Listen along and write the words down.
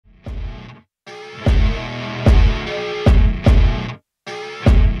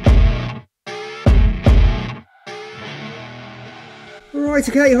Right,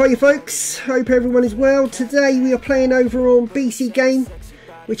 okay, hi you folks, hope everyone is well. Today we are playing over on BC Game,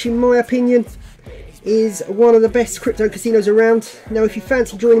 which in my opinion is one of the best crypto casinos around. Now if you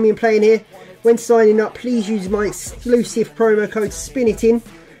fancy joining me and playing here, when signing up please use my exclusive promo code Spinitin,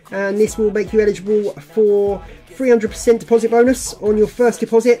 and this will make you eligible for 300% deposit bonus on your first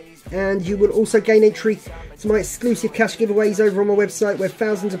deposit, and you will also gain entry to my exclusive cash giveaways over on my website where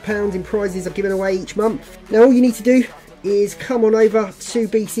thousands of pounds in prizes are given away each month. Now all you need to do is come on over to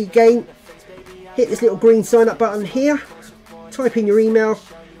BC Game, hit this little green sign up button here, type in your email,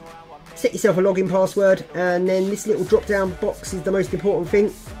 set yourself a login password, and then this little drop down box is the most important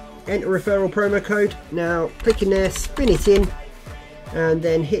thing. Enter referral promo code. Now click in there, spin it in, and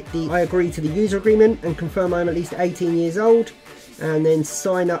then hit the I agree to the user agreement and confirm I'm at least 18 years old, and then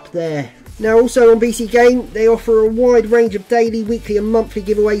sign up there. Now also on BC Game they offer a wide range of daily, weekly and monthly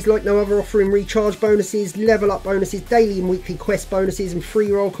giveaways like no other, offering recharge bonuses, level up bonuses, daily and weekly quest bonuses and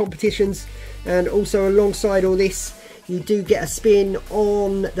free roll competitions. And also alongside all this you do get a spin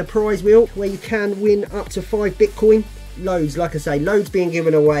on the prize wheel where you can win up to 5 Bitcoin. Loads, like I say, loads being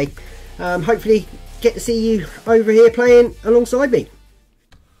given away. Hopefully get to see you over here playing alongside me.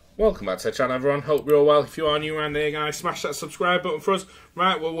 Welcome back to the channel everyone, hope you're all well. If you are new around here guys, smash that subscribe button for us.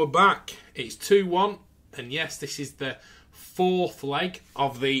 Right, well we're back, it's 2-1, and yes, this is the fourth leg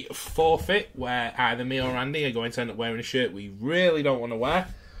of the forfeit where either me or Andy are going to end up wearing a shirt we really don't want to wear.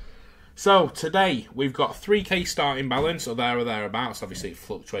 So today we've got 3k starting balance, or there or thereabouts, obviously it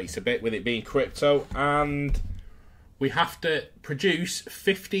fluctuates a bit with it being crypto, and we have to produce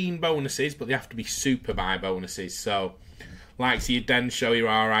 15 bonuses, but they have to be super buy bonuses, so like your Densho,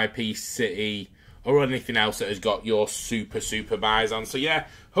 your RIP City, or anything else that has got your super buys on. So yeah,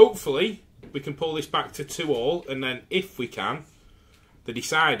 hopefully we can pull this back to 2-all, and then if we can, the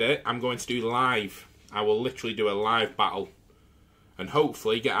decider I'm going to do live. I will literally do a live battle, and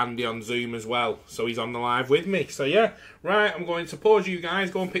hopefully get Andy on Zoom as well, so he's on the live with me. So yeah, right, I'm going to pause you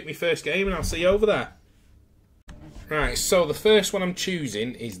guys, go and pick my first game, and I'll see you over there. Right, so the first one I'm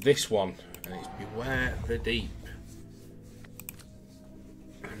choosing is this one, and it's Beware the Deep.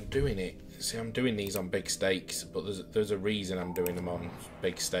 Doing it. See, I'm doing these on big stakes, but there's a reason I'm doing them on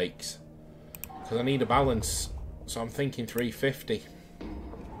big stakes, because I need a balance. So I'm thinking 350.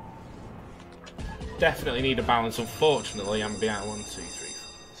 Definitely need a balance. Unfortunately, I'm behind 1, 2, 3,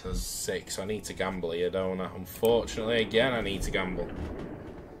 4. So 6. I need to gamble here, don't I? Unfortunately, again, I need to gamble.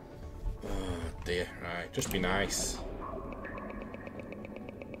 Oh dear. Right, just be nice.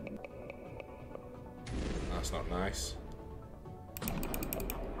 That's not nice.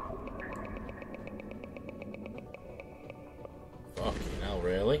 Fucking hell,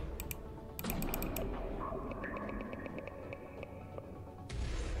 really?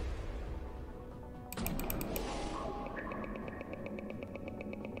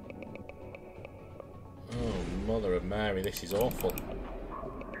 Oh, Mother of Mary, this is awful.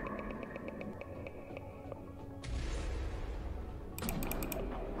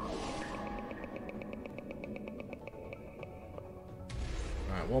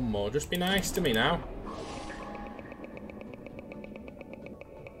 Right, one more. Just be nice to me now.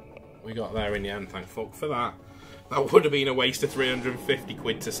 We got there in the end, thank fuck for that. That would have been a waste of 350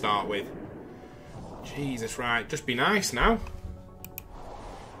 quid to start with. Jesus, right, just be nice now.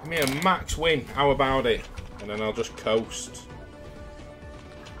 Give me a max win, how about it? And then I'll just coast.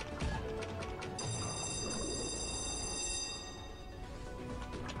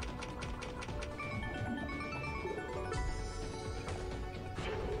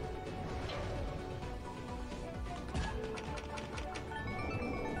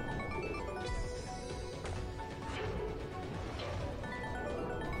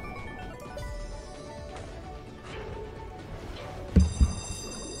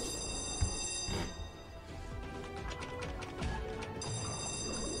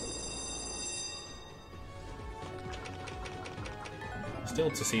 Still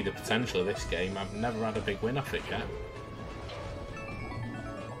to see the potential of this game. I've never had a big win off it yet.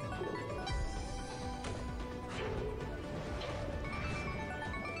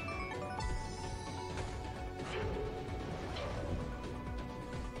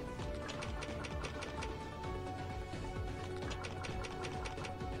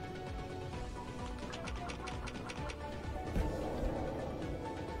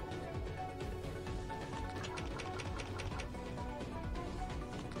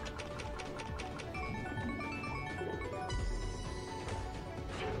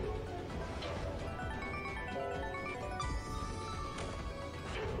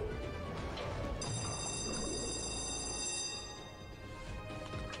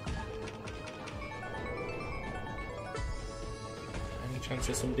 chance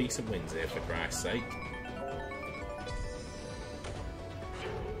of some decent wins here, for Christ's sake.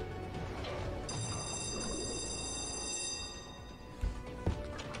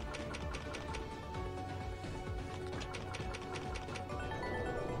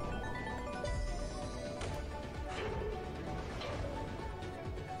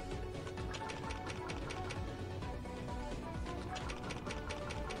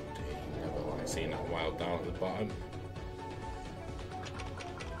 Seeing that wild down at the bottom.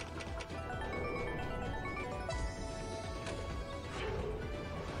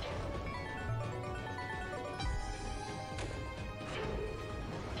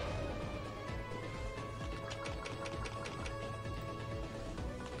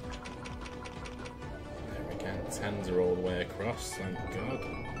 There we go. 10s are all the way across, thank God.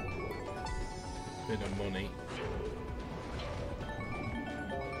 Bit of money.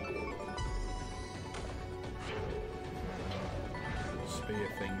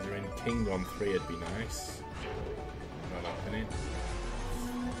 Things are in. King on 3 would be nice. Not happening.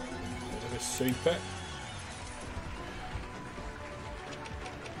 Bit of a super.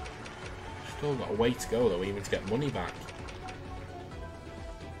 Still got a way to go though, even to get money back.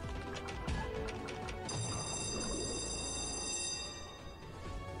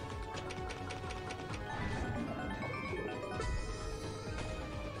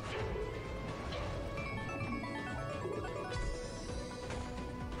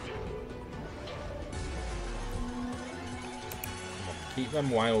 Keep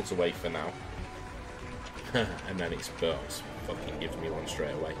them wilds away for now. And then it spurs. Fucking gives me one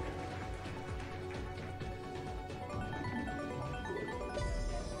straight away.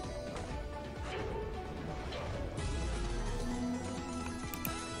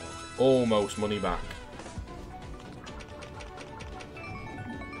 Almost money back.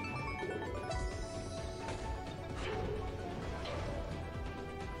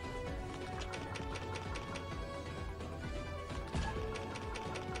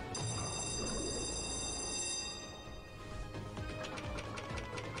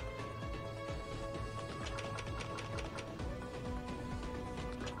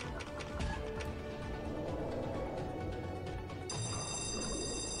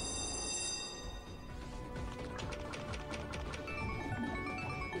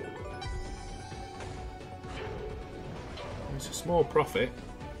 It's a small profit.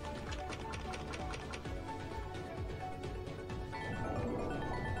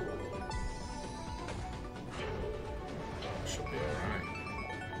 Should be alright.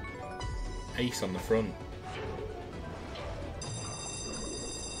 Ace on the front.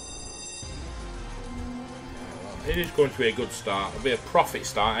 It is going to be a good start. It'll be a profit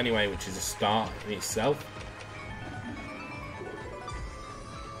start anyway, which is a start in itself.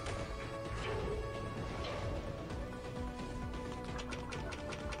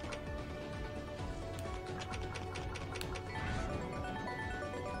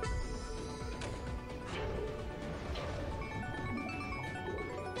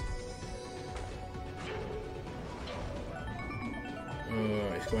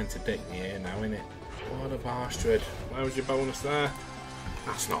 It's going to dick me here now, isn't it? What a bastard. Where was your bonus there?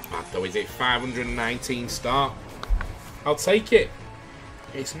 That's not bad though, is it? 519 start. I'll take it.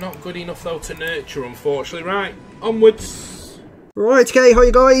 It's not good enough though to nurture, unfortunately. Right, onwards. Right, okay, hi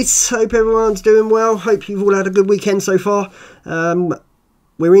guys. Hope everyone's doing well. Hope you've all had a good weekend so far.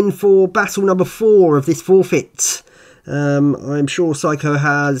 We're in for battle number 4 of this forfeit. I'm sure Psycho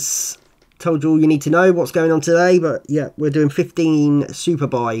has told you all you need to know what's going on today, but yeah, we're doing 15 super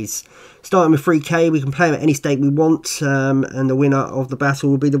buys. Starting with 3k, we can play them at any stake we want, and the winner of the battle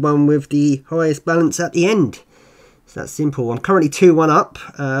will be the one with the highest balance at the end. So that's simple. I'm currently 2-1 up.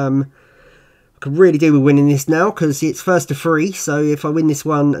 I could really do with winning this now because it's first to 3, so if I win this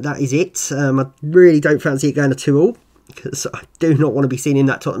one, that is it. I really don't fancy it going to 2-all because I do not want to be seen in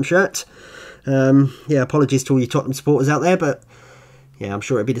that Tottenham shirt. Yeah, apologies to all you Tottenham supporters out there, but yeah, I'm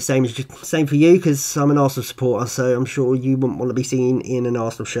sure it'd be the same for you because I'm an Arsenal supporter, so I'm sure you wouldn't want to be seen in an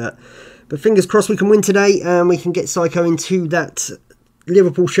Arsenal shirt. But fingers crossed we can win today and we can get Psycho into that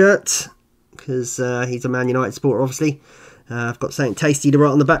Liverpool shirt because he's a Man United supporter, obviously. I've got something tasty to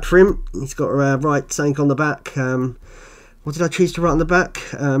write on the back for him. He's got to write something on the back. What did I choose to write on the back?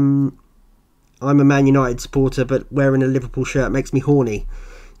 I'm a Man United supporter, but wearing a Liverpool shirt makes me horny.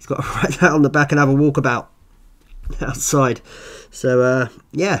 He's got to write that on the back and have a walkabout outside. So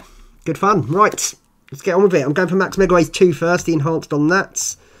yeah, good fun. Right, let's get on with it. I'm going for Max Megaways 2 first, the enhanced on that.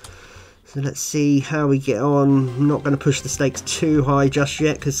 So let's see how we get on. I'm not going to push the stakes too high just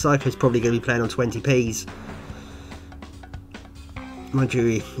yet because Psycho's probably going to be playing on 20p's. Mind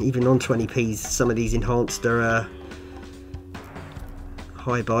you, even on 20p's, some of these enhanced are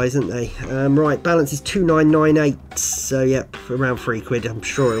high buys, aren't they? Right, balance is 2998. So yep, around £3. I'm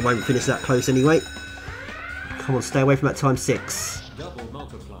sure it won't finish that close anyway. Come on, stay away from that times 6. Double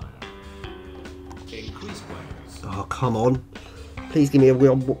multiplier. Increase waves. Oh, come on. Please give me a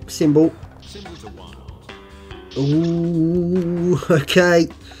wheel symbol. Symbols are wild. Ooh, okay.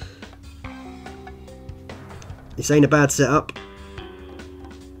 This ain't a bad setup.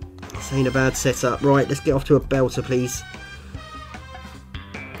 This ain't a bad setup. Right, let's get off to a belter, please.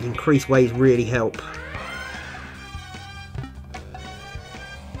 The increased waves really help.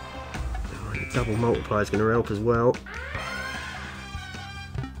 Right, double multiplier is going to help as well.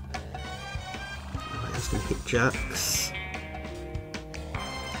 Right, that's going to hit jacks.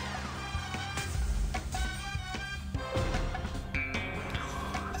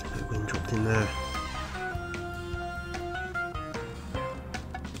 Oh, there's a bit of wind dropped in there.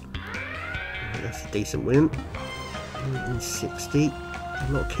 That's a decent win. 60. A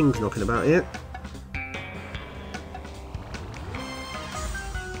lot of kings knocking about here.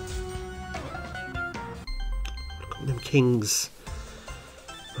 Look at them kings.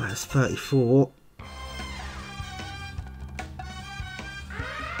 Right, that's 34.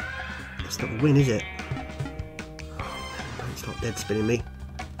 That's not a win, is it? Don't stop dead spinning me.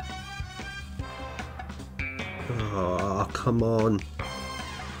 Oh, come on.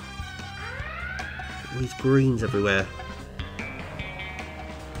 All these greens everywhere.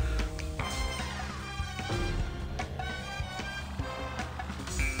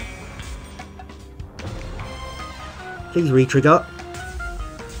 Please re-trigger.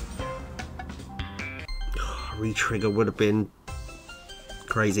 Oh, re-trigger would have been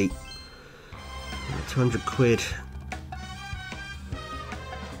crazy. 200 quid.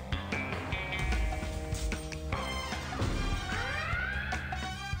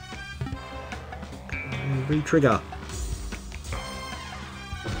 Re-trigger.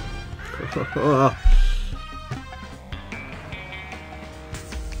 Let's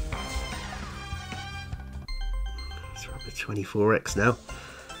run with 24x now.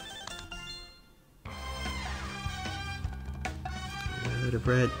 A load of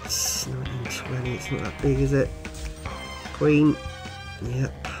reds. 1920. It's not that big, is it? Queen.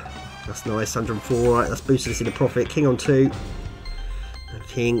 Yep. That's nice. 104. Right, that's boosted us into profit. King on 2. No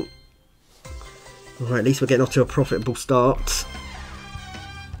king. Alright, at least we're getting off to a profitable start.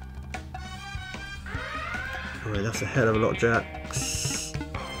 Alright, that's a hell of a lot of jacks.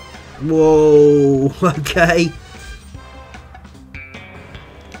 Whoa, okay.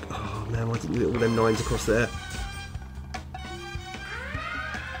 Oh man, why didn't you get all them 9s across there?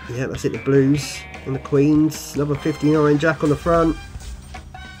 Yeah, that's it, the blues and the queens. Another 59, jack on the front.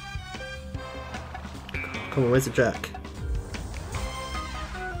 Come on, where's the jack?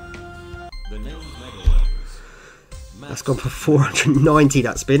 That's gone for 490,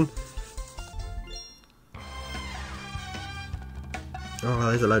 that spin. Oh,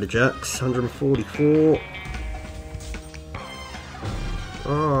 there's a load of jacks. 144.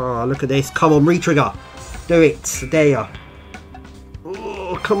 Oh, look at this. Come on, re-trigger. Do it. There you are.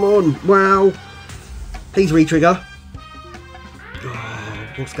 Oh, come on. Wow. Please re-trigger. Oh,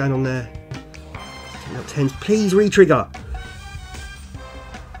 what's going on there? Out 10s. Please re-trigger.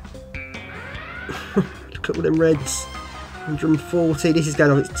 Look at all them reds. 140. This is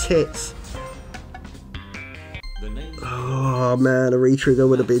going off its tits. Oh man, a re-trigger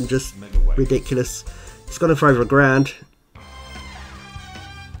would have been just ridiculous. It's gone for over £1,000.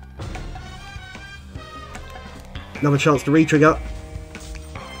 Another chance to re-trigger.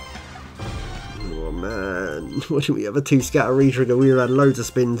 Oh man, why didn't we have a 2 scatter re-trigger? We would have had loads of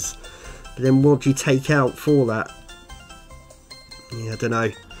spins. But then what do you take out for that? Yeah, I don't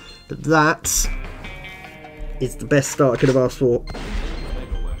know. But that is the best start I could have asked for.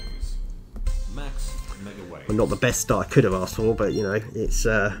 Well, not the best start I could have asked for, but you know, it's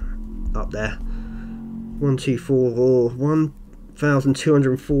up there. 124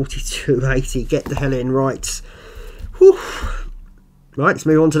 1,242.80. Get the hell in, right. Whew. Right, let's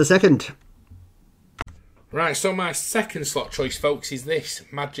move on to the second. Right, so my second slot choice, folks, is this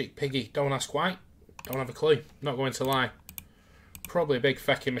Magic Piggy. Don't ask why. Don't have a clue. Not going to lie. Probably a big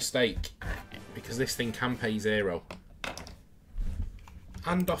fecking mistake, because this thing can pay 0.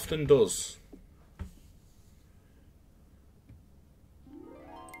 And often does.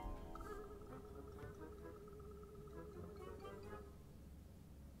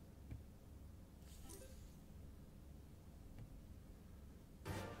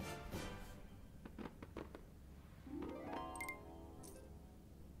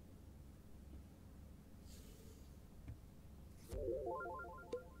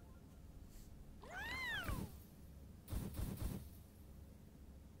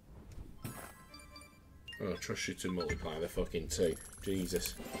 Oh, trust you to multiply the fucking 2.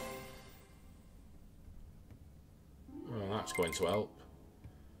 Jesus. Oh, that's going to help.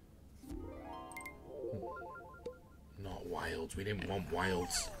 Not wilds. We didn't want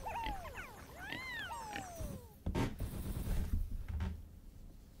wilds.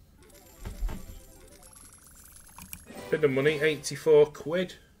 Bit of money, 84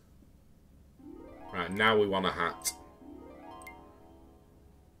 quid. Right, now we want a hat.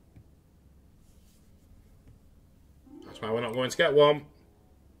 That's why we're not going to get one.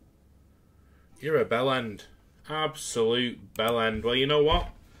 You're a bellend. Absolute bellend. Well, you know what?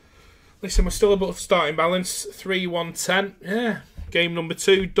 Listen, we're still above starting balance. 3-1-10. Yeah, game number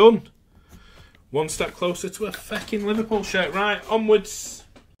 2 done. One step closer to a fecking Liverpool shirt. Right, onwards.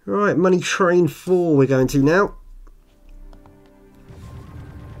 Right, Money Train 4 we're going to now.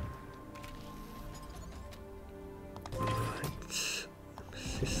 Right,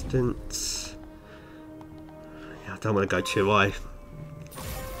 persistence. Yeah, I don't want to go too high.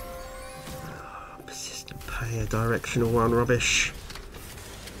 Persistent payer, directional one, rubbish.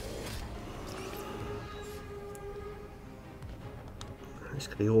 This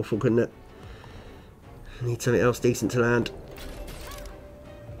could be awful, couldn't it? I need something else decent to land.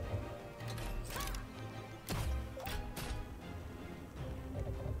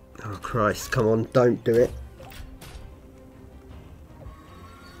 Oh Christ, come on, don't do it.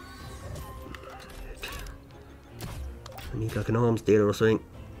 I need like an arms dealer or something.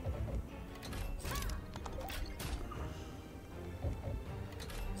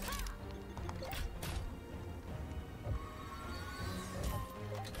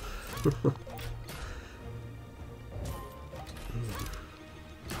 Come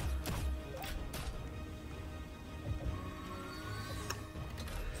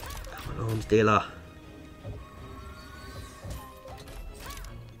on, arms dealer.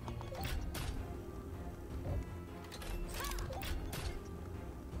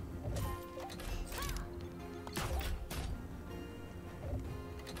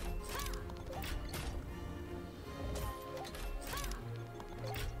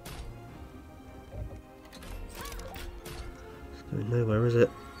 Going nowhere, is it?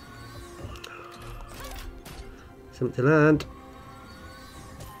 Something to land.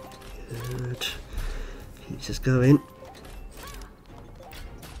 Good. Keeps us going.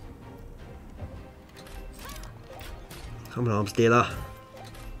 Come on, arms dealer.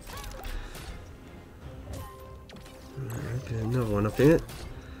 Another one up here. I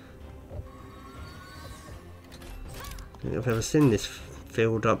don't think I've ever seen this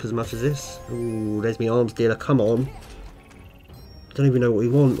filled up as much as this. Ooh, there's my arms dealer. Come on. I don't even know what we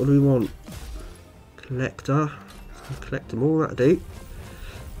want. What do we want? Collector. Collect them all, that'll do.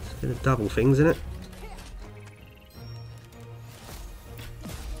 Let's get a double things in it.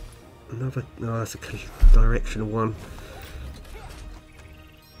 Another. No, that's a directional one.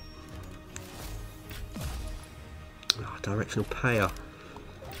 Oh, directional payer.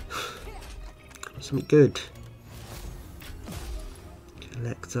 Something good.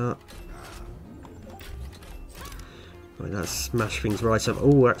 Collector. Right, that's smash things right up.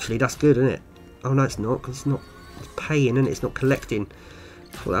 Oh, actually, that's good, isn't it? Oh no, it's not, because it's not. It's paying, isn't it? It's not collecting.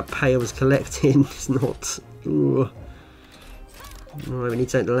 I thought that payer was collecting. It's not. Ooh. Right, we need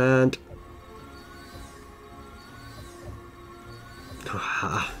to take the land.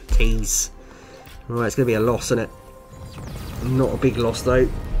 Ah, tease. Right, it's going to be a loss, isn't it? Not a big loss, though.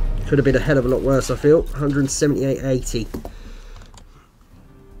 Could have been a hell of a lot worse, I feel. 178.80.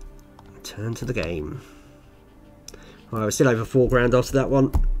 Turn to the game. Right, we're still over £4 after that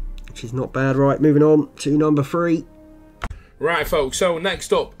one, which is not bad. Right, moving on to number 3. Right, folks, so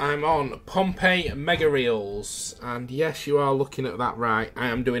next up, I'm on Pompeii Mega Reels. And yes, you are looking at that right. I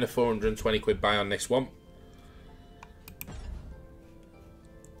am doing a 420 quid buy on this one.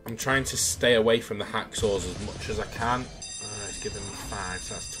 I'm trying to stay away from the hacksaws as much as I can. It's giving me 5,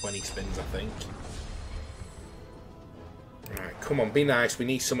 so that's 20 spins, I think. Right, come on, be nice. We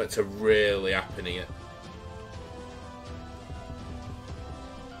need something to really happen here.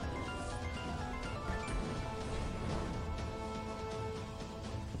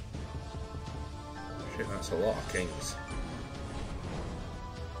 Shit, that's a lot of kings.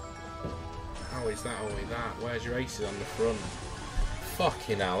 How is that only that? Where's your aces on the front?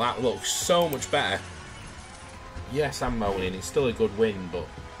 Fucking hell, that looks so much better. Yes, I'm moaning. It's still a good win, but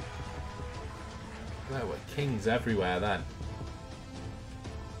there were kings everywhere then.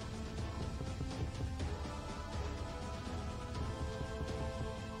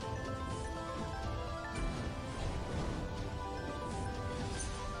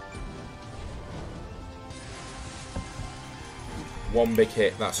 One big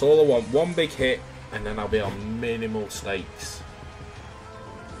hit. That's all I want. One big hit. and then I'll be on minimal stakes.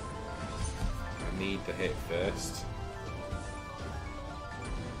 I need the hit first.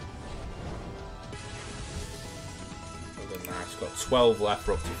 Other than that, I've got 12 left,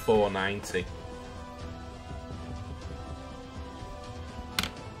 we're up to 490.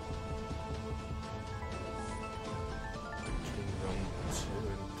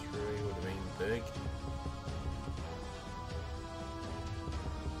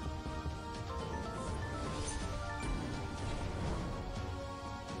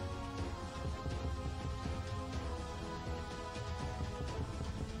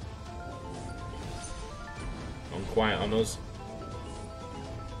 Quiet on us.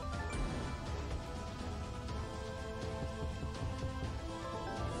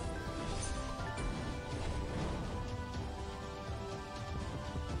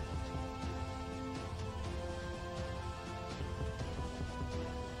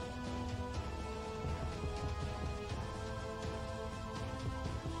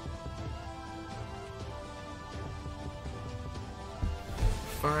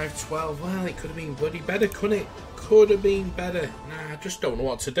 $5.12. Well, it could have been bloody better, couldn't it? Could have been better. Nah, I just don't know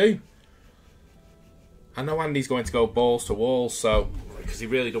what to do. I know Andy's going to go balls to walls, so because he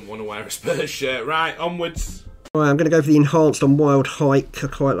really don't want to wear a Spurs shirt. Right, onwards. Right, I'm going to go for the enhanced on Wild Hike. I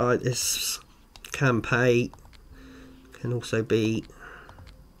quite like this. Can pay. Can also be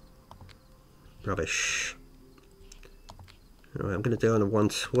rubbish. Alright, I'm going to do it on a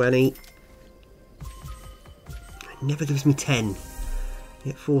 120. It never gives me 10. You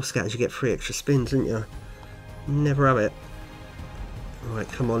get 4 scatters, you get 3 extra spins, don't you? Never have it. Alright,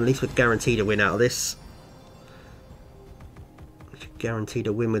 come on, at least we're guaranteed a win out of this. You're guaranteed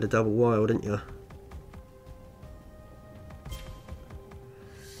a win with a double wild, didn't you?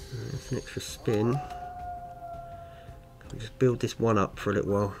 That's an extra spin. Can we just build this one up for a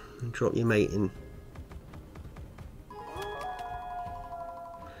little while and drop your mate in?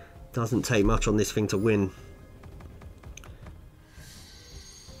 Doesn't take much on this thing to win.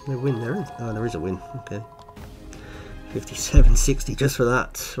 No win there. Oh, there is a win. Okay. 57.60 just for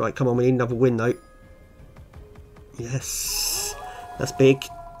that. Right, come on, we need another win though. Yes. That's big.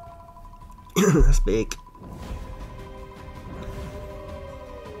 That's big.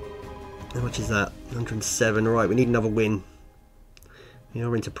 How much is that? 107. Right, we need another win. We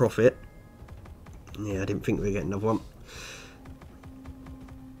are into profit. Yeah, I didn't think we'd get another one.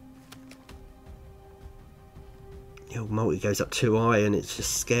 The old multi goes up too high and it's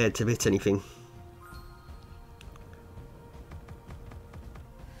just scared to hit anything.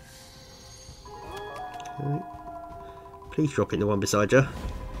 Okay. Please drop in the one beside you.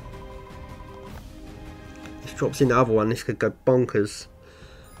 This drops in the other one, this could go bonkers.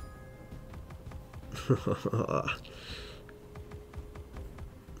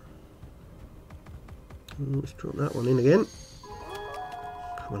 Let's drop that one in again.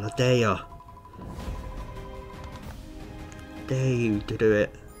 Come on, I dare ya. Dare you to do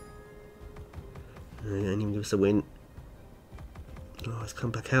it. No, you didn't even give us a win. Oh, it's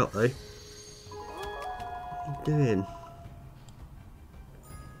come back out though. What are you doing?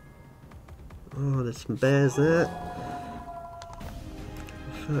 Oh, there's some bears there.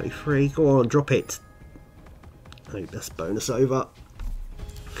 33. Go on, drop it. Oh, that's bonus over.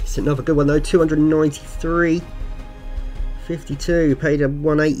 It's another good one though. 293. 52. Paid a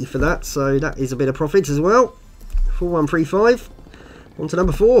 180 for that, so that is a bit of profit as well. 4135. On to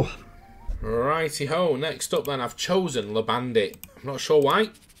number 4. Righty ho. Next up, then I've chosen Le Bandit. I'm not sure why,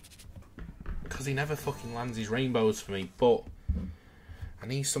 because he never fucking lands his rainbows for me. But I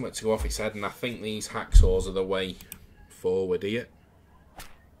need something to go off his head, and I think these hacksaws are the way forward here.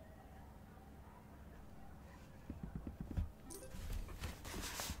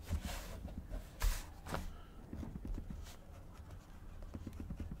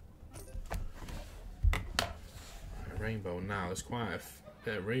 Rainbow now, there's quite a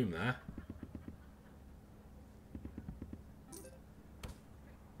bit of room there.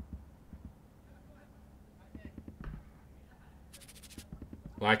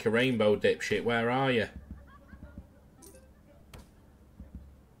 Like a rainbow, dipshit, where are you?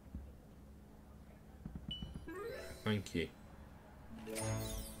 Thank you.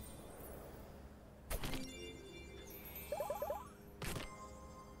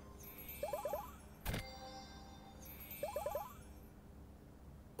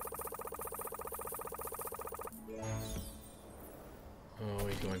 Oh,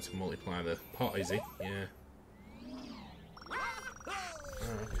 he's going to multiply the pot, is he? Yeah.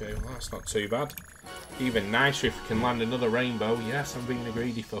 Oh, okay, well that's not too bad. Even nicer if we can land another rainbow. Yes, I'm being a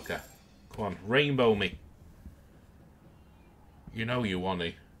greedy fucker. Come on, rainbow me. You know you want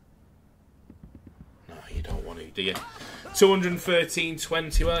to. do you?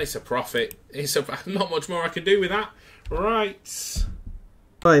 213.20. Well, it's a profit. Not much more I can do with that. Right.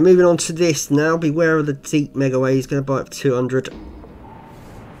 Right, moving on to this now. Beware of the deep mega wave. He's going to buy it for 200.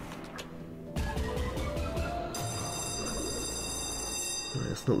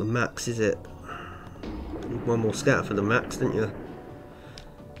 That's not the max, is it? Need one more scatter for the max, didn't you?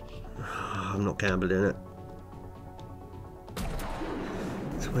 Oh, I'm not gambling it.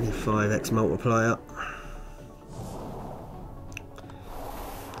 25x multiplier.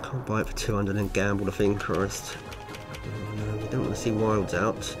 Can't buy it for 200 and gamble the thing, Christ. Oh, no, we don't want to see wilds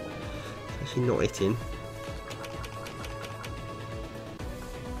out. It's actually not hitting.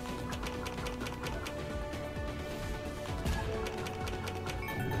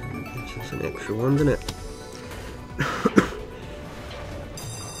 It's an extra one, isn't it?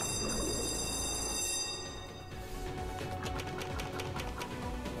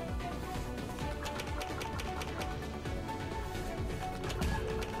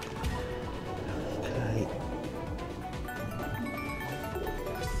 Okay.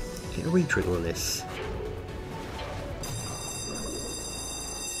 Get a re-trigger on this.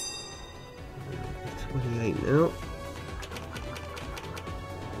 $28 now.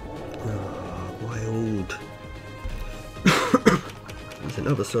 There's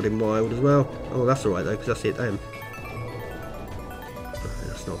another solid wild as well. Oh, that's alright though, because I see it then.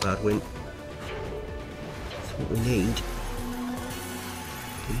 That's not a bad win. That's what we need.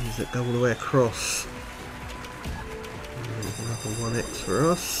 These that go all the way across. There's another 1x for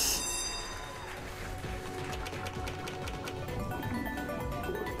us.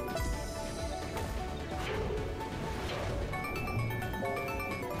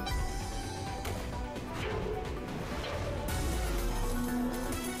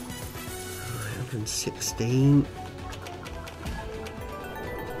 And 16.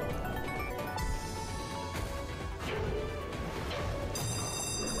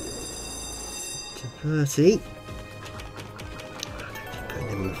 To 30. I don't keep putting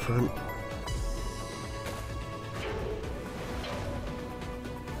them in the front.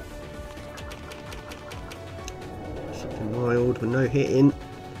 Something wild with no hitting.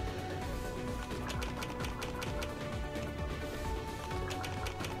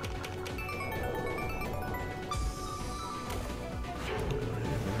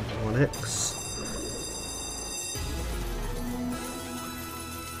 X.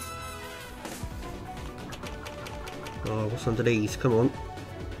 Oh, what's under these? Come on.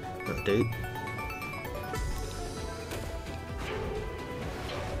 That'll do.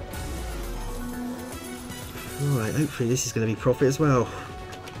 Alright, hopefully this is going to be profit as well.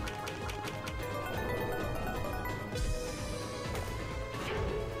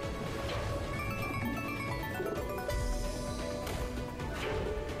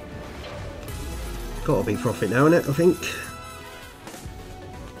 Got to be profit now, isn't it? I think.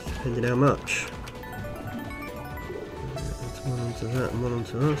 Depending how much. That's one onto that and one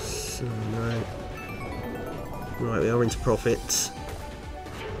onto us. Oh no. Right, we are into profits.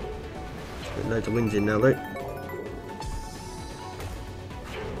 Put loads of wins in now though.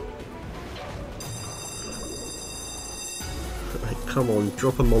 Right, come on,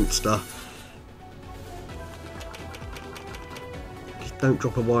 drop a monster. Just don't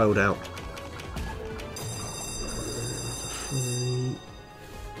drop a wild out.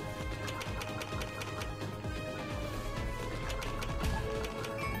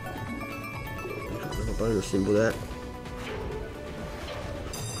 Bonus symbol there.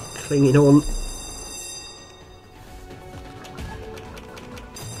 Clinging on.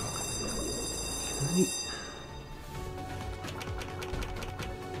 Okay.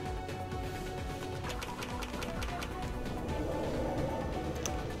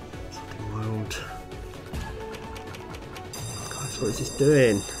 Something wild. Guys, what is this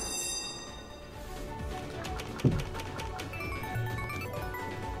doing?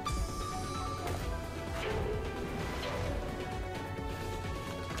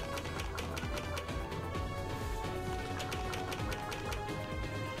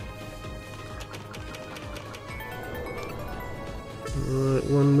 Right,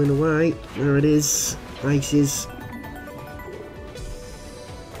 one win away. There it is. Aces.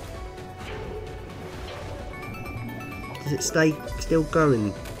 Does it stay still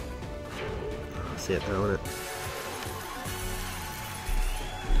going? I see it now, isn't it?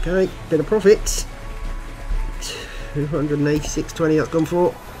 Okay, bit of profit. 286.20 that's gone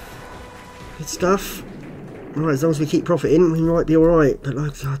for. Good stuff. Alright, as long as we keep profiting, we might be alright. But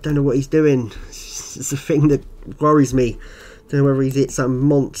like, I don't know what he's doing. It's the thing that worries me. Don't know whether he's hit some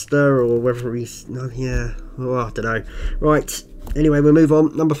monster or whether he's... No, yeah. Oh, I don't know. Right. Anyway, we'll move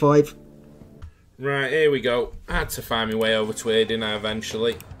on. Number 5. Right, here we go. I had to find my way over to here, didn't I,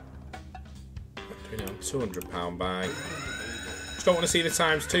 eventually? £200 buy. Just don't want to see the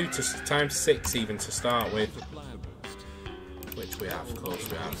 ×2 to ×6 even to start with. Which we have, of course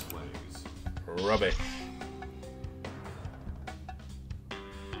we have. Rubbish.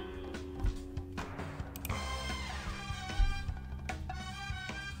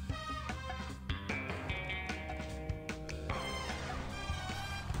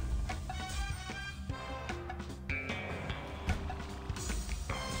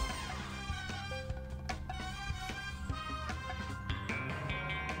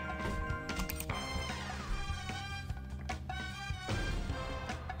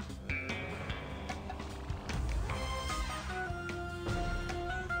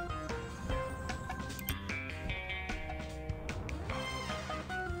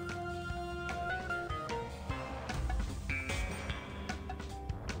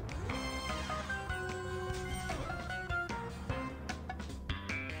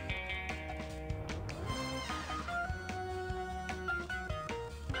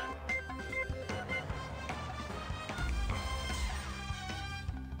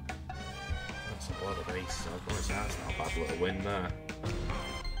 A lot of aces. That's not a bad little win there.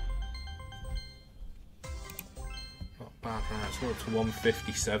 Not bad, right? So we're up to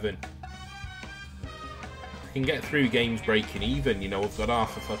 157. I can get through games breaking even, you know, I've got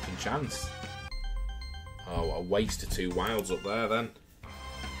half a fucking chance. Oh, a waste of 2 wilds up there then.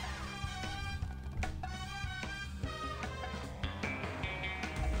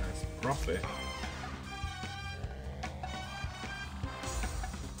 That's a profit.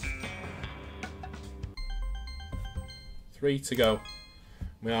 Three to go.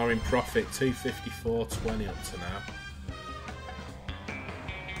 We are in profit. 254.20 up to now.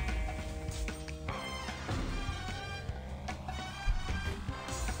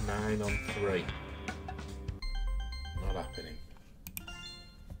 Nine on 3. Not happening.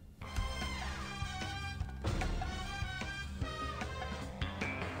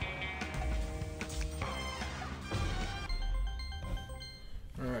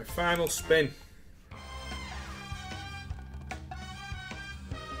 Alright, final spin.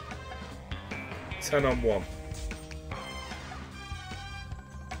 10 on 1.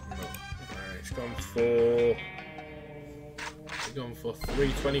 No. Right, it's gone for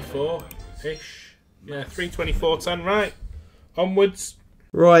 324-ish. Yeah, 324.10, right. Onwards.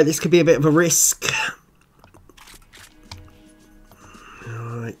 Right, this could be a bit of a risk.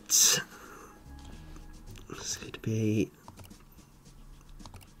 Right. This could be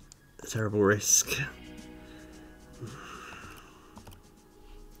a terrible risk.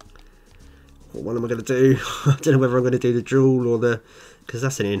 What one am I going to do? I don't know whether I'm going to do the jewel or the... Because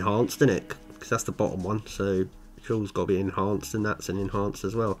that's an enhanced, isn't it? Because that's the bottom one. So the jewel's got to be enhanced and that's an enhanced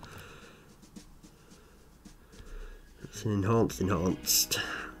as well. It's an enhanced.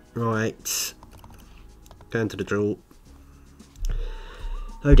 Right. Going to the jewel.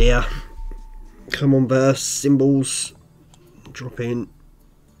 Oh dear. Come on, burst. Symbols. Drop in.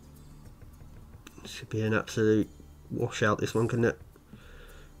 Should be an absolute washout, this one, couldn't it?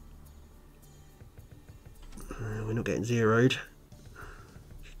 We're not getting zeroed.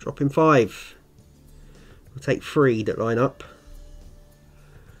 Drop in 5. We'll take 3 that line up.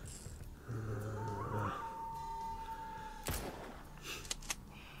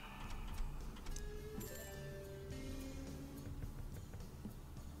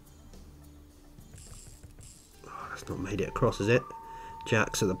 Oh, that's not made it across, is it?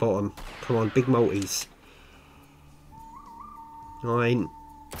 Jacks at the bottom. Come on, big multis. 9.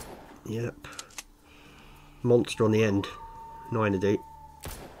 Yep. Monster on the end. 9 to do.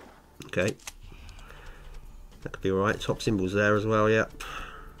 Okay. That could be alright. Top symbols there as well, yep.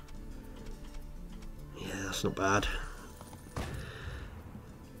 Yeah, that's not bad.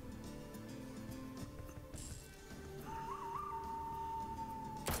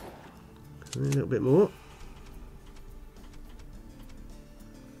 A little bit more.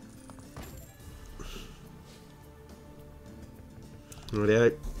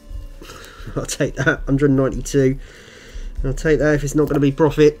 Rightio. I'll take that. 192. I'll take that if it's not going to be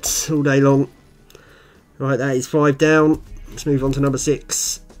profit all day long. Right, that is 5 down. Let's move on to number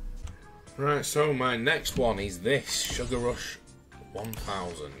 6. Right, so my next one is this Sugar Rush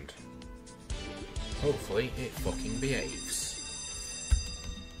 1000. Hopefully it fucking behaves.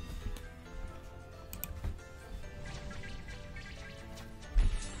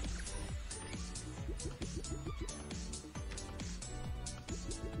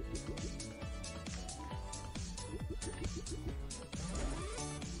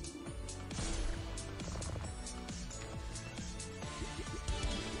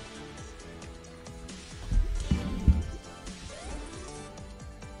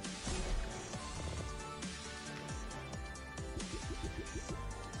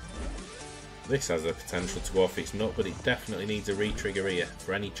 This has the potential to go off its nut, but it definitely needs a re-trigger here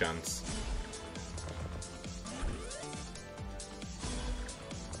for any chance.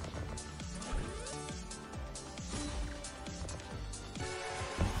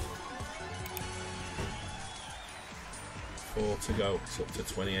 Four to go, it's up to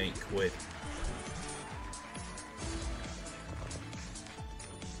 28 quid.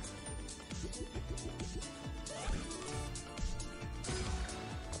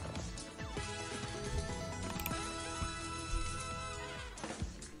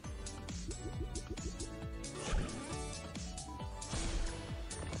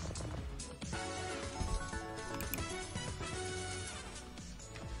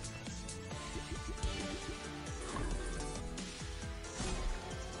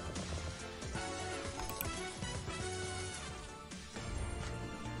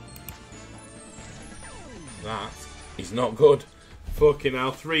 That is not good. Fucking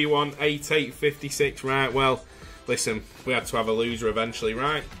hell. 3-1, 8-8, 56. Right, well, listen, we had to have a loser eventually,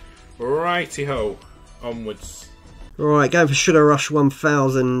 right? Righty-ho. Onwards. Right, going for Sugar Rush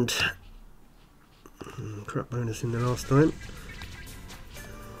 1000. Crap bonus in the last time.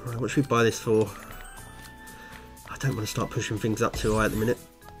 Right, what should we buy this for? I don't want to start pushing things up too high at the minute.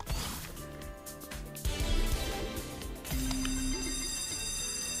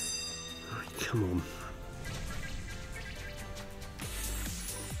 Right, come on.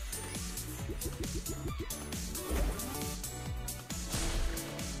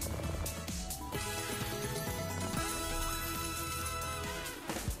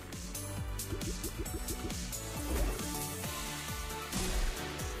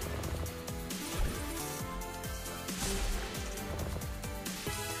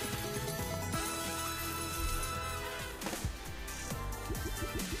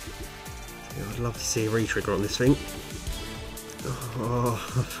 I'd love to see a re-trigger on this thing. Oh,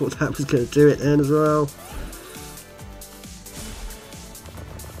 I thought that was going to do it then as well.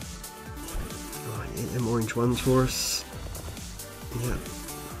 Right, hit them orange ones for us. Yeah.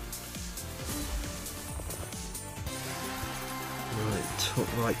 Right,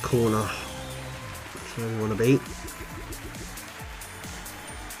 top right corner. That's where we want to be.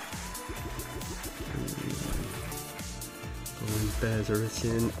 Orange bears are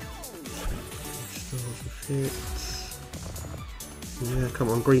written. Fit. Yeah, come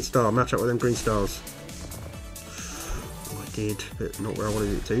on, green star, match up with them green stars. Oh, I did, but not where I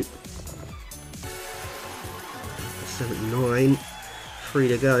wanted it to. 79, 3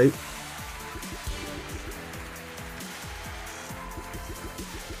 to go.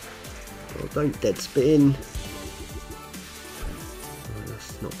 Oh, don't dead spin. Oh,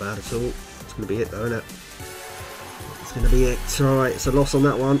 that's not bad at all. It's going to be it though, isn't it? It's going to be it. Alright, it's a loss on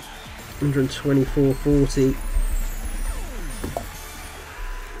that one. 124.40.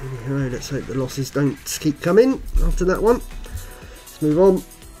 Anyway, let's hope the losses don't keep coming after that one. Let's move on.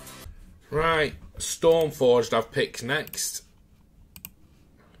 Right, Stormforged I've picked next.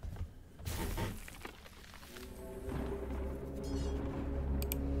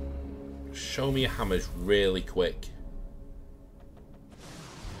 Show me your hammers really quick.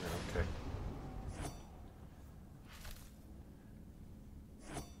 Okay.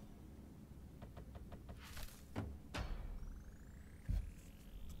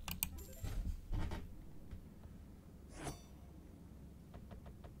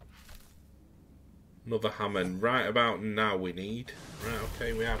 Another hammer right about now we need. Right,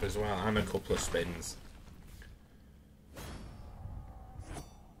 okay, we have as well, and a couple of spins.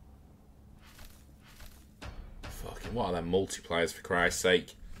 Fucking what are them multipliers, for Christ's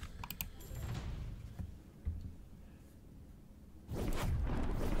sake?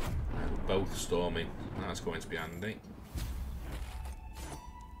 Both storming. That's going to be handy.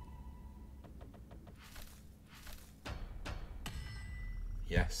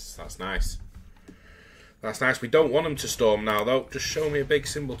 Yes, that's nice. That's nice. We don't want them to storm now, though. Just show me a big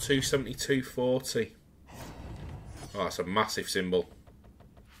symbol, 272.40. Oh, that's a massive symbol.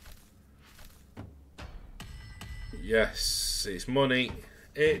 Yes, it's money.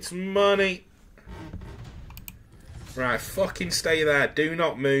 It's money. Right, fucking stay there. Do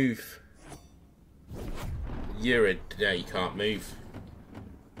not move. You're a... Yeah, you can't move.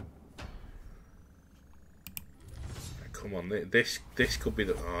 Come on, this could be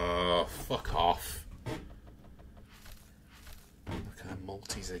the... Oh, fuck off. Look at them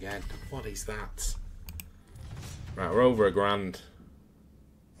multis again. What is that? Right, we're over £1,000.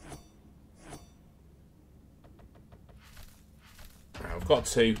 Right, I've got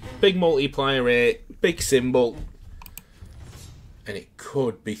two. Big multiplier here, big symbol. And it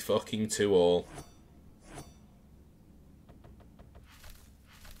could be fucking 2-all.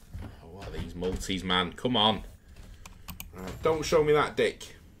 Oh, what are these Multis, man. Come on. Right, don't show me that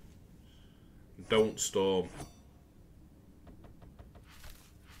dick. Don't storm.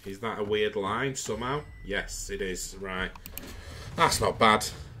 Is that a weird line somehow? Yes, it is. Right. That's not bad.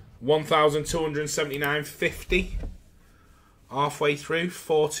 1,279.50. Halfway through.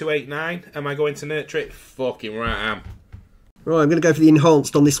 4,289. Am I going to nurture it? Fucking right I am. Right, I'm going to go for the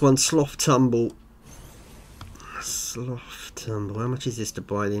enhanced on this one. Sloth Tumble. Sloth Tumble. How much is this to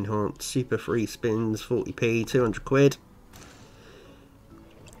buy the enhanced? Super free spins. 40p. 200 quid.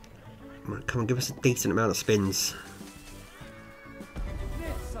 Right, come on, give us a decent amount of spins.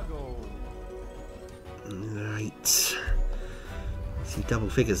 Right. See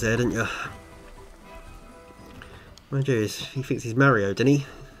double figures there, didn't you? Mind you, he thinks he's Mario, didn't he?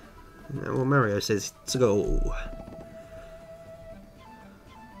 Well, Mario says to go.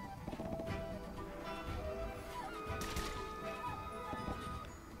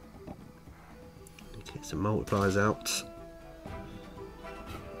 Get some multipliers out.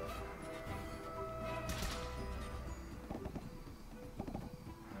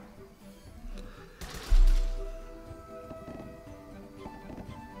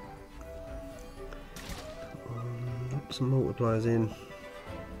 Some multipliers in.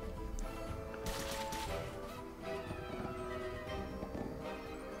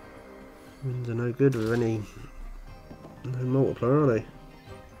 Wins are no good with any no multiplier, are they?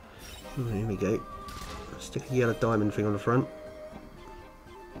 Oh, here we go. Stick a yellow diamond thing on the front.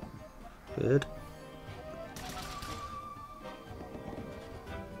 Good.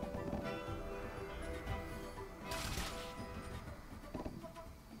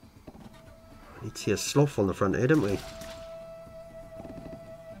 We need to see a sloth on the front here, don't we?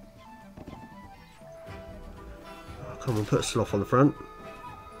 Come on, put a sloth on the front.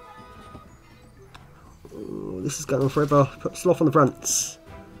 Oh, this is going on forever. Put a sloth on the front.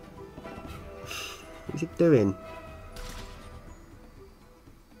 What's it doing?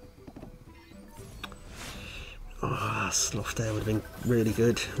 Ah, oh, sloth there would have been really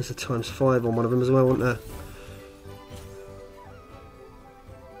good. There's a ×5 on one of them as well, wasn't there?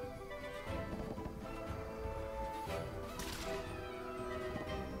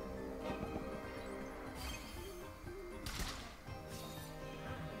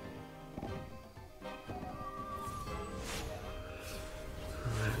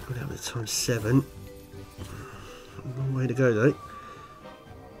 Down to ×7. Long way to go though.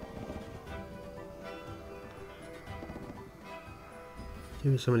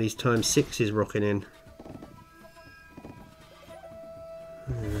 Even some of these ×6s rocking in.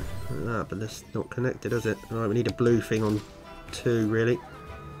 Yeah, like that, but that's not connected, is it? Alright, we need a blue thing on 2 really.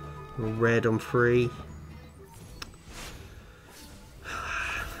 Or red on 3.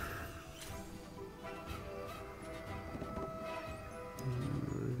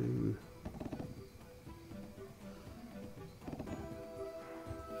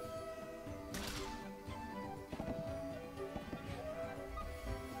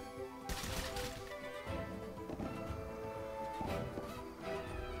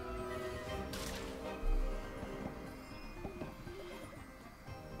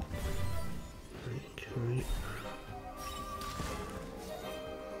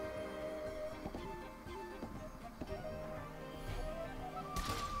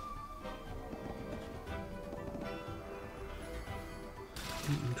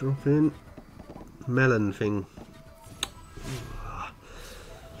 Drop in melon thing.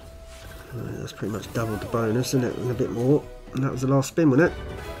 Right, that's pretty much doubled the bonus, isn't it? And a bit more. And that was the last spin, wasn't it?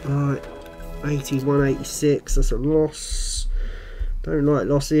 Right, 81.86. That's a loss. Don't like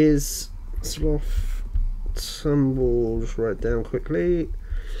losses. Sloth Tumble. Just write it down quickly.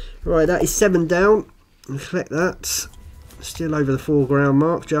 Right, that is 7 down. We'll collect that. Still over the foreground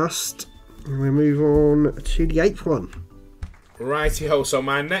mark, just. And we move on to the 8th one. Righty-ho, so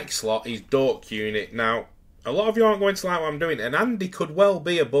my next slot is Dork Unit. Now, a lot of you aren't going to like what I'm doing, and Andy could well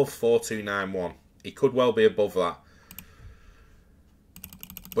be above 4291. He could well be above that.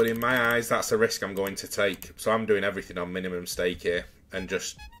 But in my eyes, that's a risk I'm going to take. So I'm doing everything on minimum stake here. And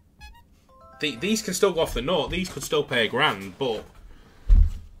just... These can still go off the note. These could still pay £1,000, but...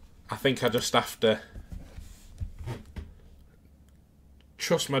 I think I just have to...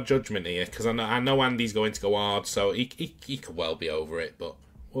 trust my judgment here, because I know Andy's going to go hard, so he could well be over it, but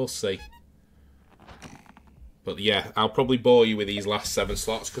we'll see. But yeah, I'll probably bore you with these last 7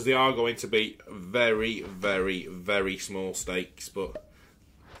 slots, because they are going to be very, very, very small stakes, but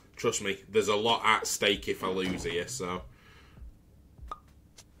trust me, there's a lot at stake if I lose here, so...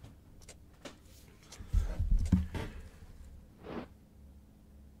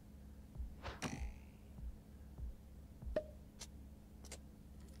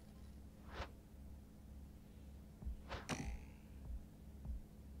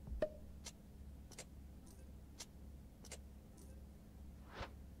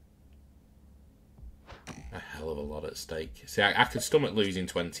 hell of a lot at stake. See, I could stomach losing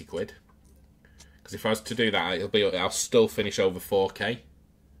 20 quid. Because if I was to do that, I'll still finish over 4k.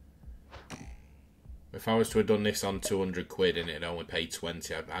 If I was to have done this on 200 quid and it only paid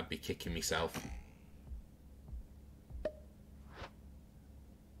 20, I'd be kicking myself.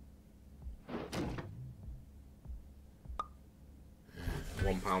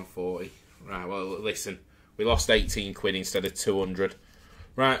 £1.40. Right, well, listen. We lost 18 quid instead of 200.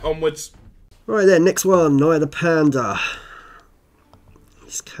 Right, onwards. Right then, next one. Eye of the Panda.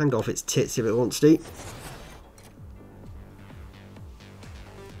 This can go off its tits if it wants to.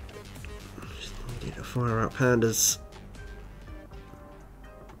 Just need to fire out pandas.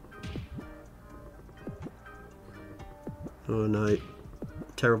 Oh no.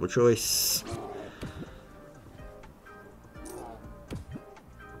 Terrible choice.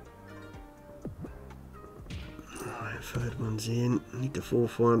 Right, third one's in. Need the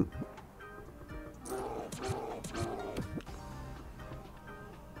fourth one.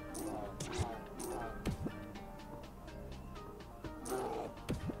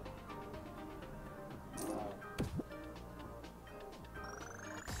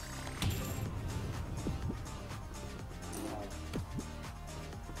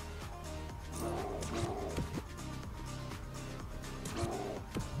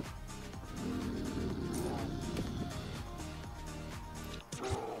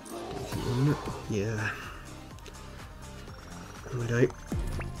 Yeah. We don't.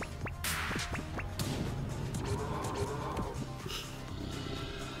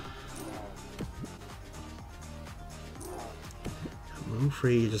 Come on,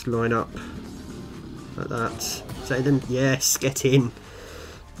 three, just line up like that. Say them, yes, get in. I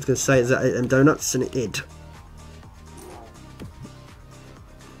was going to say, is that them donuts? And it did.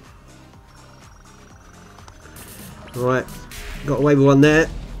 Right, got away with one there.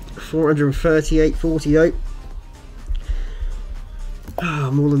 438.40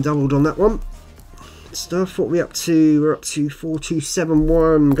 though. More than doubled on that one. Good stuff. What are we up to? We're up to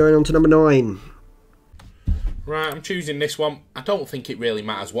 4271. Going on to number 9. Right, I'm choosing this one. I don't think it really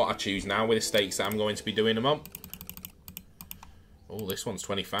matters what I choose now with the stakes that I'm going to be doing them on. Oh, this one's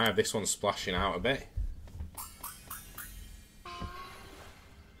 25. This one's splashing out a bit.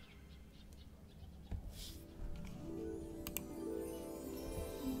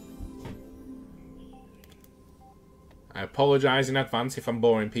 I apologise in advance if I'm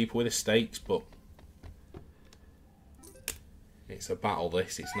boring people with the stakes, but it's a battle.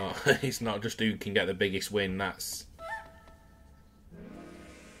 This it's not. It's not just who can get the biggest win. That's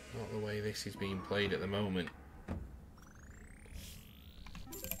not the way this is being played at the moment.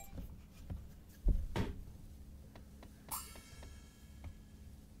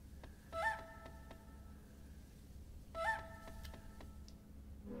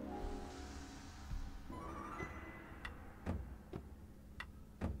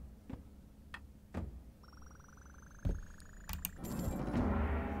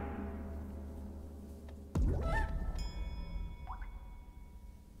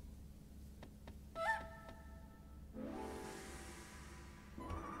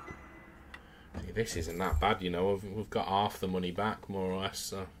 This isn't that bad, you know. We've got half the money back, more or less,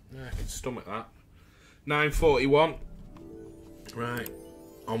 so yeah, I can stomach that. 9.41. Right,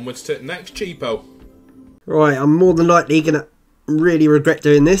 onwards to the next cheapo. Right, I'm more than likely gonna really regret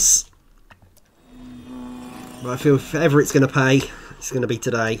doing this, but I feel if ever it's gonna pay, it's gonna be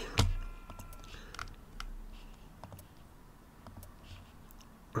today.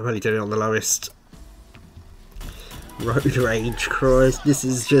 I'm only doing it on the lowest. Road rage, Christ, this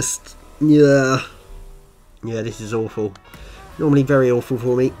is just... Yeah, this is awful. Normally very awful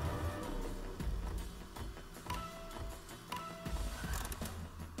for me.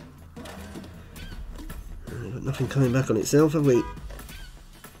 We've got nothing coming back on itself, have we?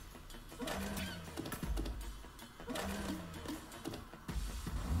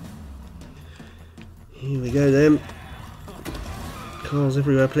 Here we go then. Cars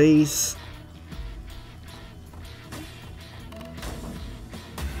everywhere, please.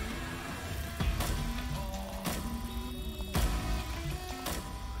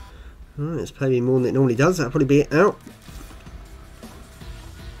 Alright, it's playing more than it normally does. That'll probably be it out.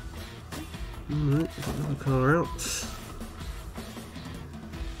 Alright, got another car out.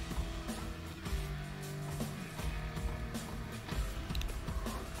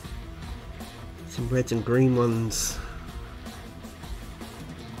 Some reds and green ones.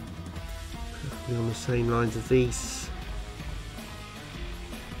 Preferably on the same lines as these.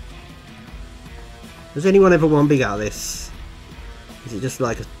 Has anyone ever won big out of this? Is it just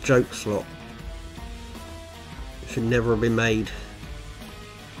like a joke slot? It should never have been made.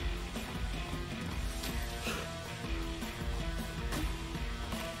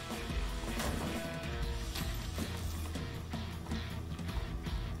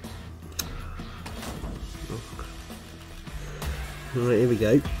 Right, here we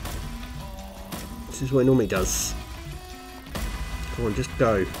go. This is what it normally does. Come on, just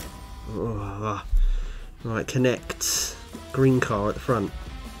go. Oh. Right, connect. Green car at the front.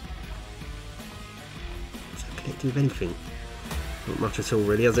 Is that connected with anything? Not much at all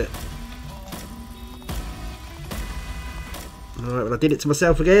really, has it? Alright, well I did it to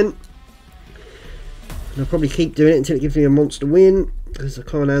myself again. And I'll probably keep doing it until it gives me a monster win, because I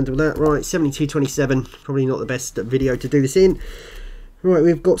can't handle that. Right, 72.27. Probably not the best video to do this in. Right,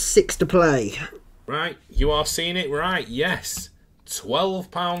 we've got 6 to play. Right, you are seeing it right, yes.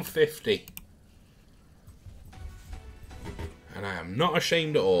 £12.50. And I am not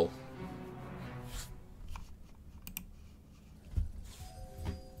ashamed at all.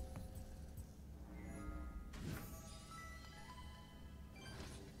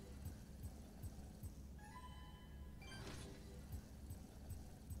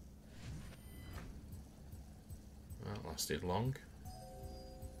 That lasted long.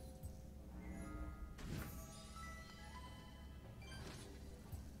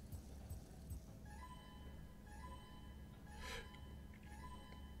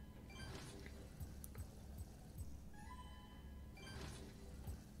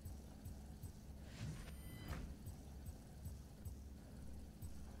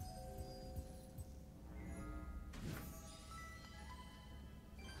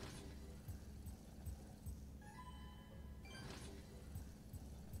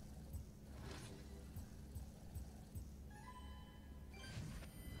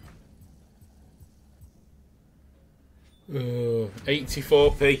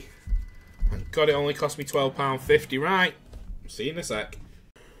 £84p. God, it only cost me £12.50. Right, see you in a sec.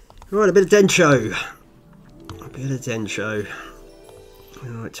 Right, a bit of Densho. A bit of Densho.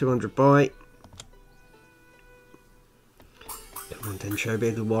 Alright, 200 byte. Come on, Densho, be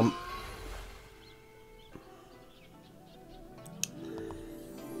a good one.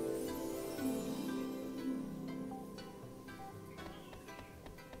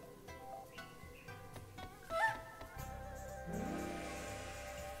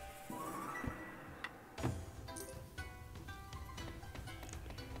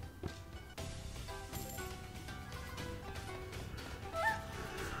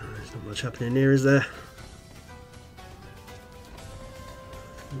 Not much happening here, is there?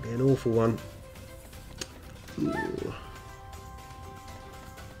 It's going to be an awful one. Ooh.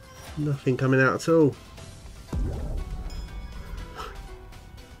 Nothing coming out at all.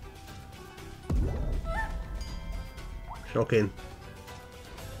 Shocking.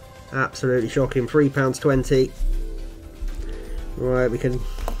 Absolutely shocking. £3.20. Right, we can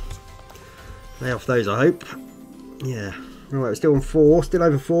lay off those, I hope. Yeah. Right, we're still on 4, still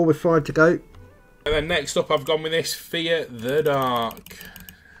over 4 with 5 to go. And then next up I've gone with this Fear the Dark.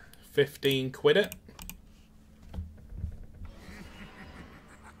 15 quid it.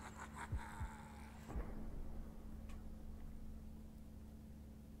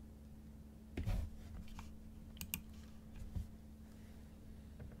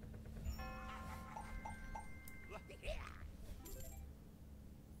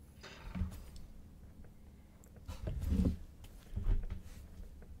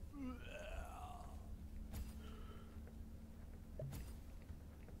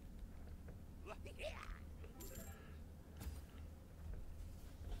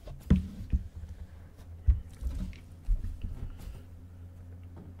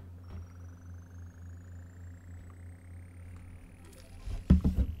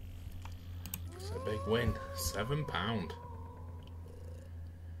 Big win, £7.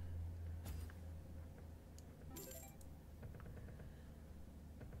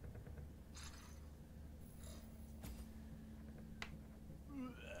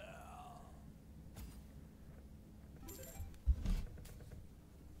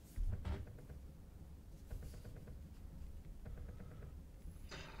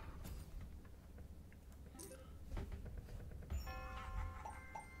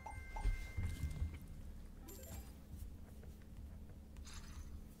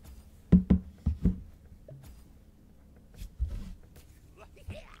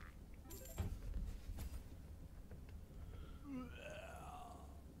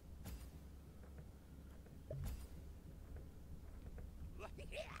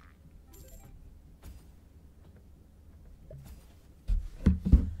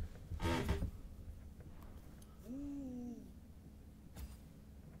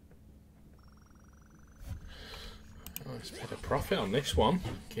 Nice bit of profit on this one.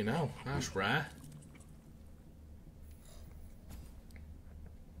 You know, that's rare.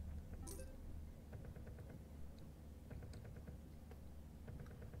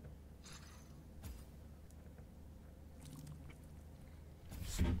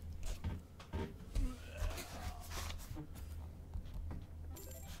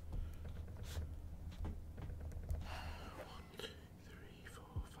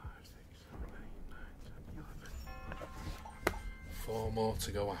 Four more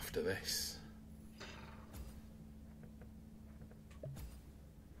to go after this.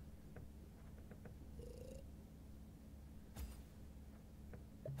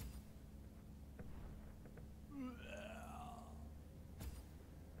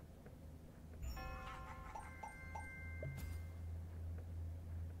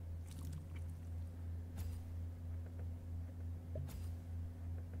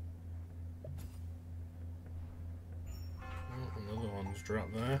 Another one's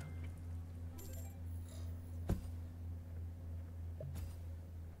dropped there.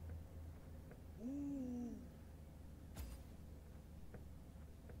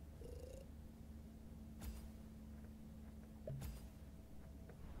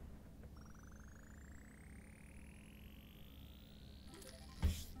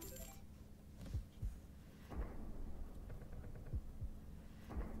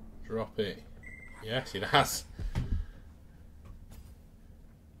 Drop it. Yes, it has.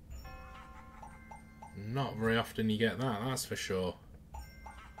 Not very often you get that, that's for sure.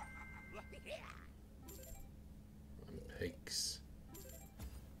 And pigs.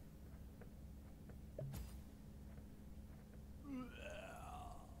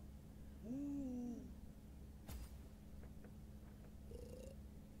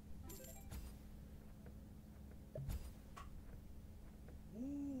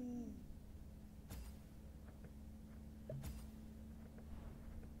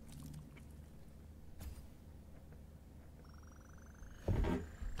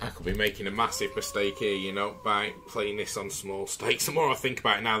 I could be making a massive mistake here, you know, by playing this on small stakes. The more I think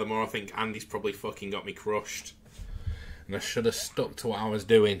about it now, the more I think Andy's probably fucking got me crushed. And I should have stuck to what I was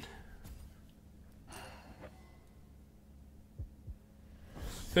doing.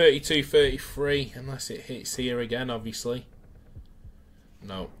 32-33, unless it hits here again, obviously.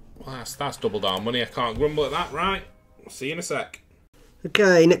 No, well, that's doubled our money. I can't grumble at that, right? I'll see you in a sec.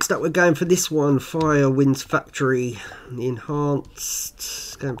 Okay, next up we're going for this one, Whirlwind's Factory, the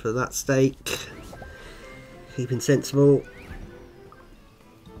enhanced, going for that stake, keeping sensible.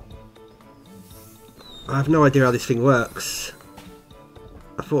 I have no idea how this thing works.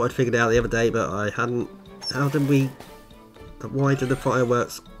 I thought I'd figured it out the other day, but I hadn't. How did we, why do the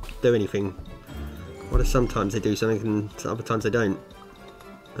fireworks do anything? What if sometimes they do something and other times they don't?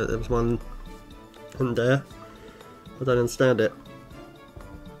 But there was one there, I don't understand it.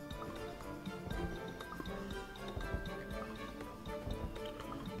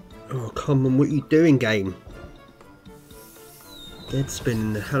 Oh, come on, what are you doing, game? Dead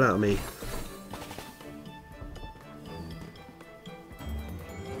spinning the hell out of me.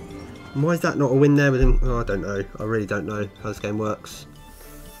 And why is that not a win there with him? Oh, I don't know. I really don't know how this game works.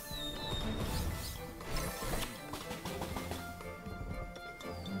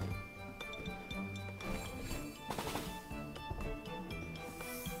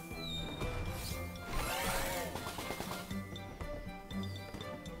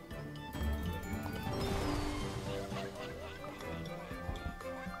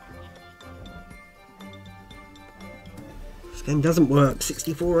 This game doesn't work.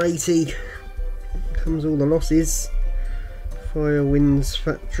 64.80 comes all the losses. Whirlwind's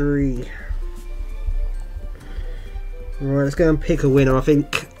Factory. Right, let's go and pick a winner, I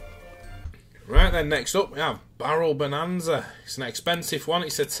think. Right then, next up we have Barrel Bonanza. It's an expensive one,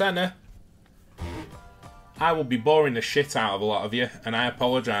 it's a tenner. I will be boring the shit out of a lot of you, and I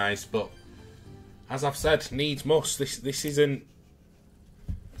apologise, but as I've said, needs must. This isn't...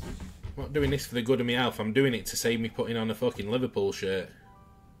 I'm not doing this for the good of my health, I'm doing it to save me putting on a fucking Liverpool shirt.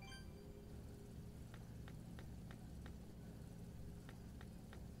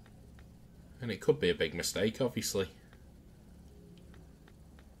 And it could be a big mistake, obviously.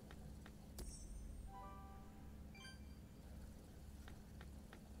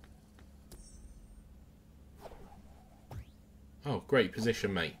 Oh, great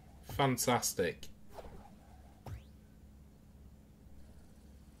position, mate. Fantastic.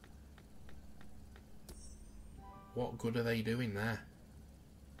 What good are they doing there?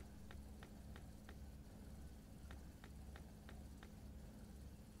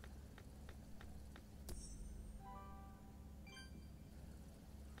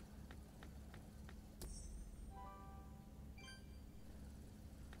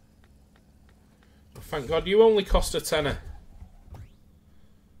 Oh, thank God you only cost a tenner.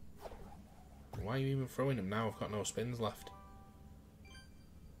 Why are you even throwing them now? I've got no spins left.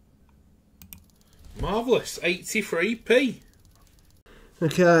 Marvellous, 83p.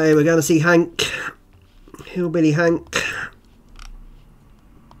 Okay, we're going to see Hank. Hillbilly Hank.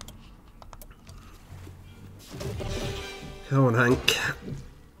 Come on, Hank.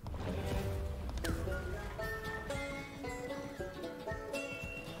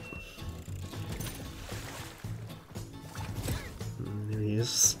 There he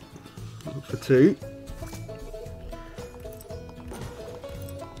is. For 2.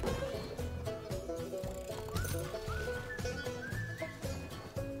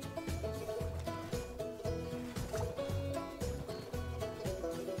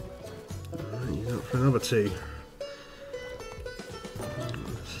 He's up for another 2.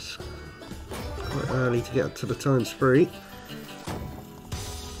 It's quite early to get up to the ×3.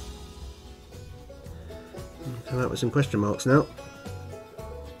 Come out with some question marks now.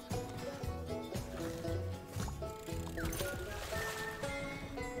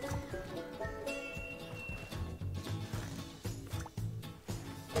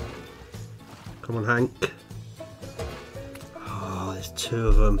 Come on, Hank. Oh, there's 2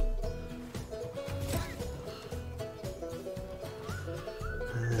 of them.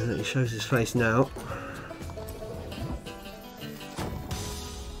 He shows his face now.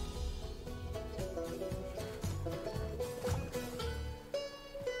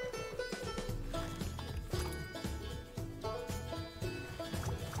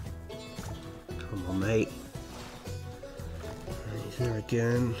 Come on, mate. He's there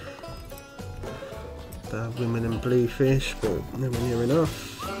again. Bad women and bluefish, but nowhere near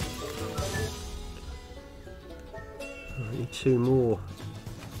enough. I need 2 more.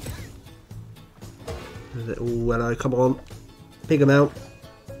 Oh, hello, come on. Big amount.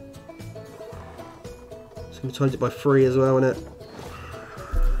 It's going to times it by 3 as well, isn't it?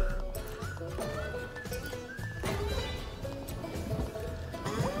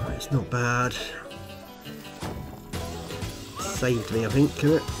 Right, it's not bad. Saved me, I think,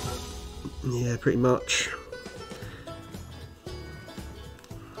 isn't it? Yeah, pretty much.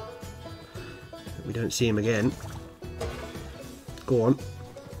 We don't see him again. Go on.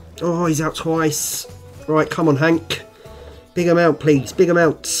 Oh, he's out twice. Right, come on, Hank. Big amount, please. Big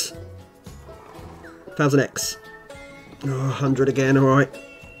amounts. 1000x. Oh, 100 again, alright.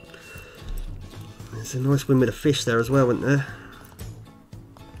 There's a nice win with a fish there as well, isn't there?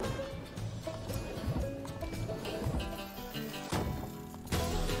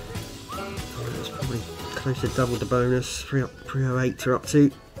 Oh, that's probably close to double the bonus. 308 are up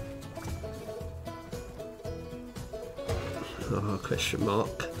to. Oh, question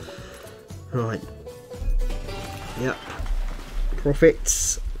mark. Right. Yep.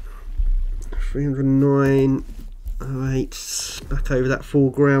 Profits. 309.08. Back over that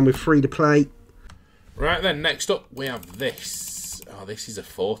 £4 with 3 to play. Right then, next up we have this. Oh, this is a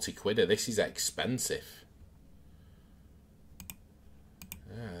 40 quidder. This is expensive.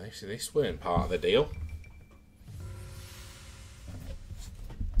 Yeah, this weren't part of the deal.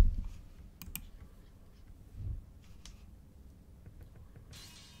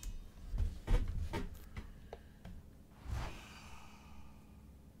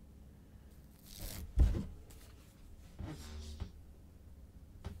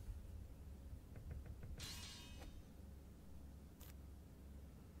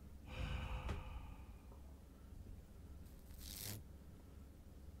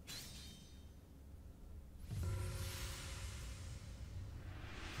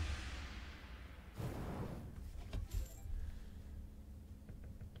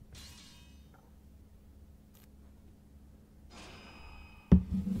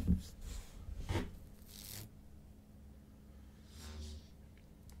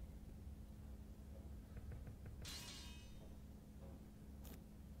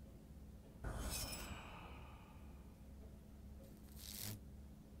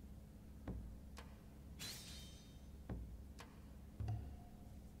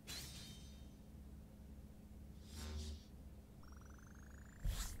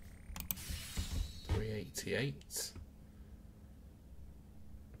 $388.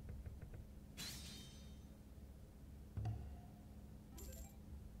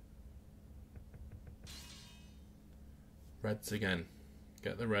 Reds again.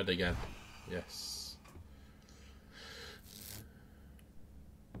 Get the red again. Yes.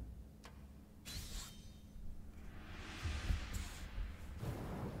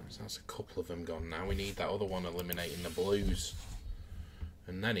 So that's a couple of them gone now. We need that other one eliminating the blues.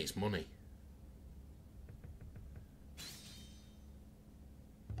 And then it's money.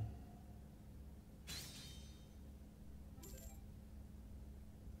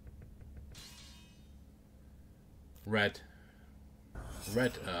 Red.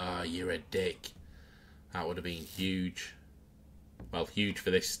 Red. Ah, you're a dick. That would have been huge. Well, huge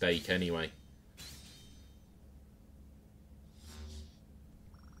for this stake anyway.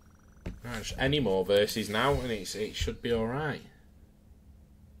 Right, just any more verses now, and it should be alright.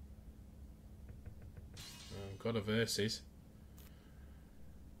 Got a verses.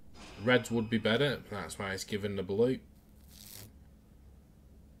 Reds would be better, that's why it's given the blue.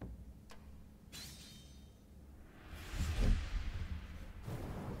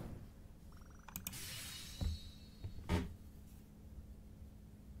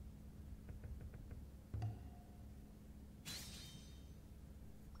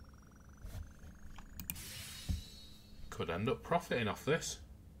 Could end up profiting off this.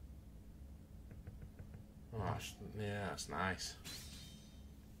 Oh, yeah, that's nice.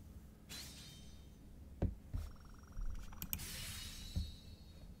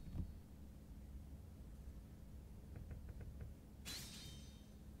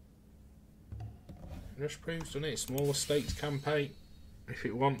 Just proves, doesn't it? Smaller stakes can pay if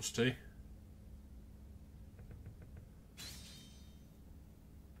it wants to.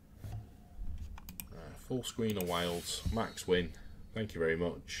 Full screen of wilds, max win. Thank you very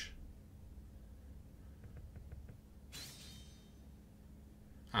much.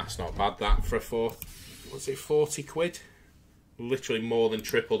 That's not bad, that, for a what's it, 40 quid? Literally more than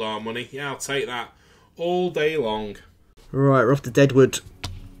tripled our money. Yeah, I'll take that all day long. Right, we're off to Deadwood.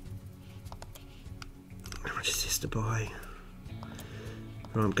 How much is this to buy?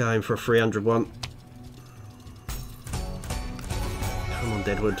 Right, I'm going for a 300 one. Come on,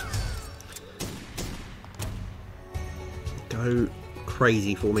 Deadwood. Go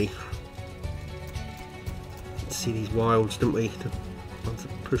crazy for me. Let's see these wilds, don't we? To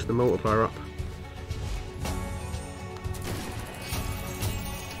push the multiplier up.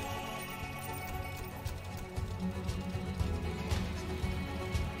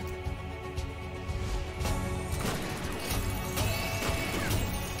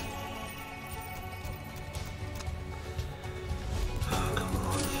 Oh, come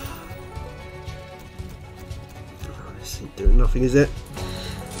on. Oh, this ain't doing nothing, is it?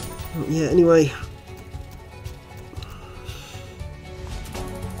 Not yet, anyway.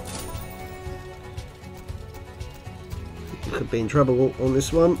 Could be in trouble on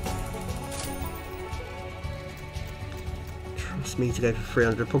this one. Trust me to go for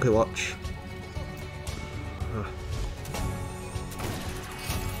 300 pocket watch.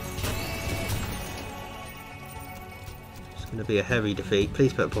 It's going to be a heavy defeat.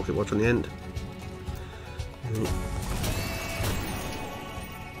 Please put a pocket watch on the end.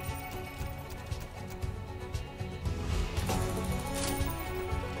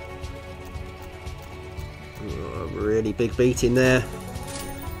 Really big beating there.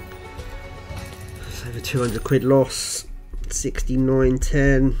 It's over 200 quid loss.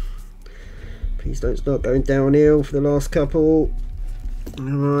 69.10. Please don't start going downhill for the last couple.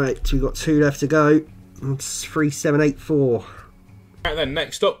 Alright, we've got 2 left to go. It's 3784. Right then,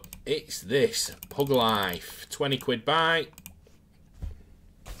 next up, it's this Pug Life. 20 quid buy.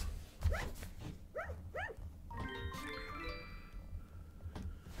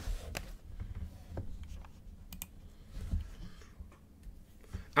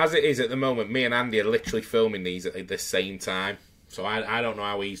 As it is at the moment, me and Andy are literally filming these at the same time. So I don't know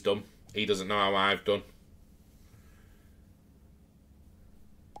how he's done. He doesn't know how I've done.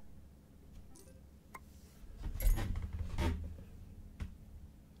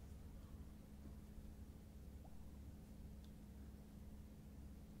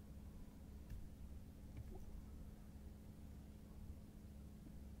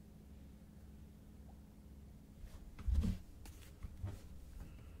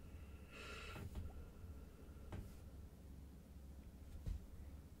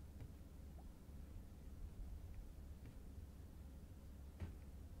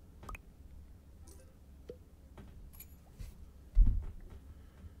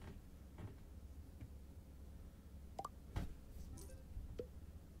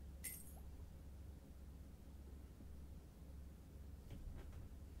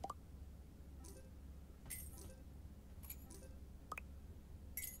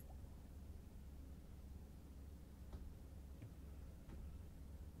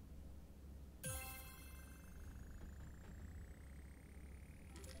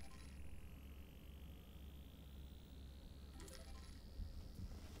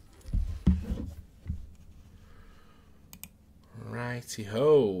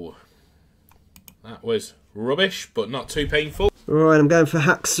 Righty-ho. That was rubbish, but not too painful. Right, I'm going for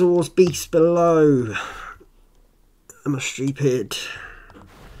Hacksaw's Beast Below. Am I stupid?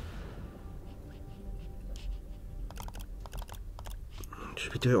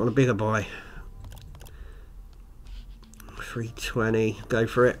 Should we do it on a bigger buy? 320. Go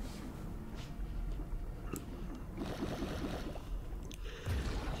for it.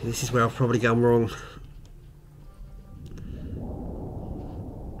 This is where I've probably gone wrong.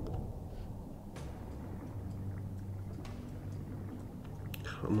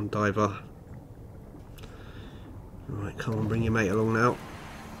 Come on, diver. Right, come on, bring your mate along now.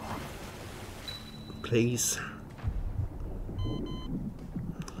 Please. There's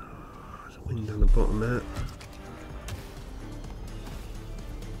a wind down the bottom there.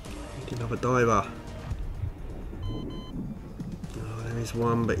 Need another diver. Oh, there is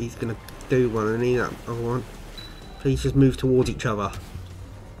one, but he's going to do one. I need that other one. Please just move towards each other.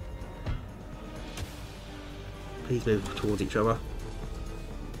 Please move towards each other.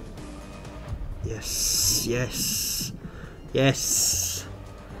 Yes, yes, yes.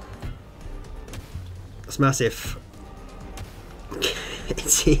 That's massive.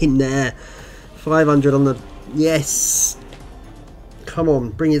 It's in there. 500 on the... Yes. Come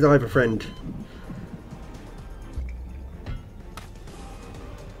on, bring your diver friend.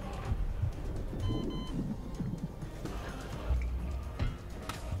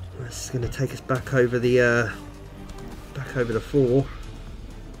 This is going to take us back over the 4.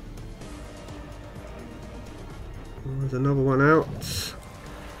 There's another one out.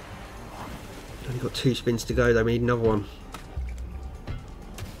 Only got 2 spins to go though, we need another one.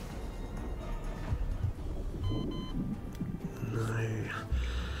 No.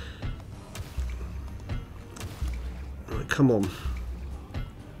 Right, come on.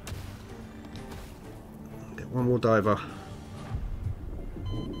 Get one more diver.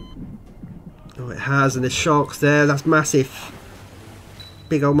 Oh, it has, and there's sharks there, that's massive.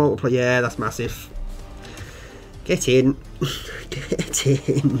 Big old multiplier, yeah, that's massive. Get in. Get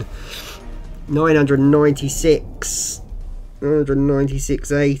in. 996.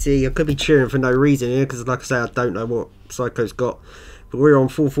 996.80. I could be cheering for no reason here because, like I say, I don't know what Psycho's got. But we're on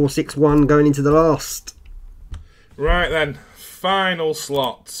 4461 going into the last. Right then. Final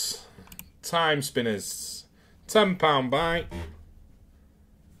slots. Time spinners. £10 buy.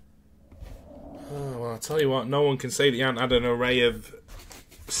 Oh, well, I'll tell you what. No one can say that you haven't had an array of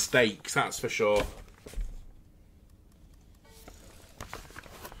stakes. That's for sure.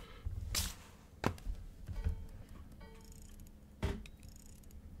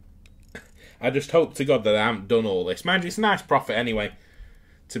 I just hope to God that I haven't done all this. Mind you, it's a nice profit anyway,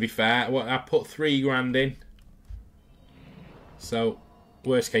 to be fair. I put 3 grand in. So,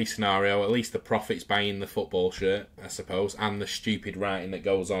 worst case scenario, at least the profit's buying the football shirt, I suppose, and the stupid writing that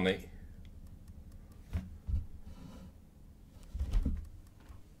goes on it.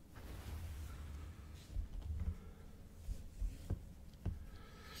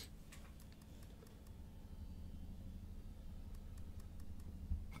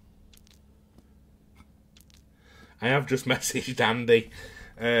 I have just messaged Andy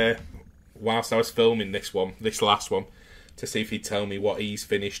whilst I was filming this last one, to see if he'd tell me what he's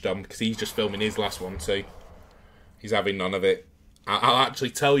finished on, because he's just filming his last one too. He's having none of it. I'll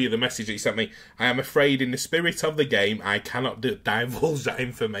actually tell you the message that he sent me. I am afraid in the spirit of the game, I cannot divulge that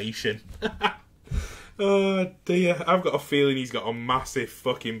information. Oh dear, I've got a feeling he's got a massive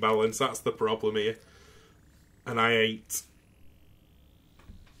fucking balance. That's the problem here. And I ain't.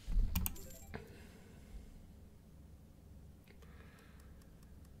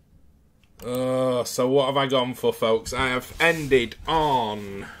 So what have I gone for, folks? I have ended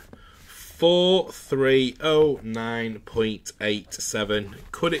on 4309.87.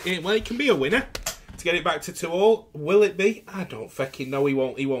 Could it? Well, it can be a winner to get it back to 2-all. Will it be? I don't fucking know. He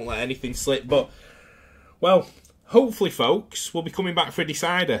won't let anything slip. But well, hopefully, folks, we'll be coming back for a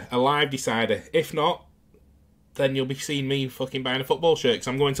decider, a live decider. If not, then you'll be seeing me fucking buying a football shirt, because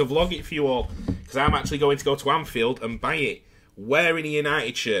I'm going to vlog it for you all. Because I'm actually going to go to Anfield and buy it wearing a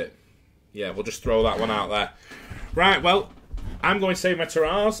United shirt. Yeah, we'll just throw that one out there. Right, well, I'm going to say my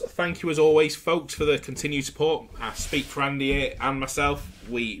taras. Thank you as always, folks, for the continued support. I speak for Andy here and myself.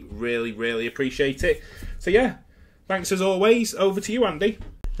 We really, really appreciate it. So yeah, thanks as always. Over to you, Andy.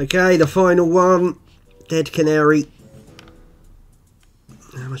 Okay, the final one. Dead Canary.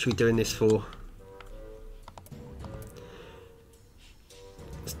 How much are we doing this for?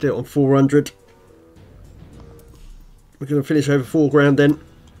 Let's do it on 400. We're going to finish over 4 grand then.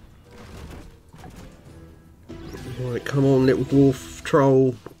 Right, come on, little dwarf,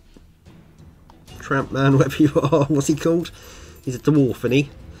 troll, tramp man, whatever you are. What's he called? He's a dwarf, isn't he?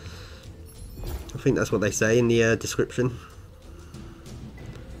 I think that's what they say in the description.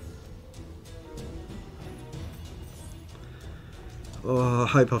 Oh, I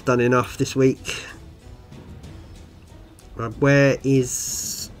hope I've done enough this week. Right, where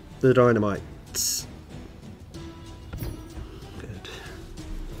is the dynamite?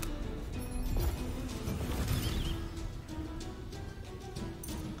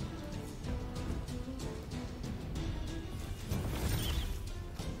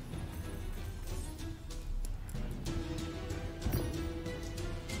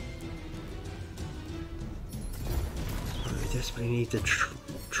 desperately need the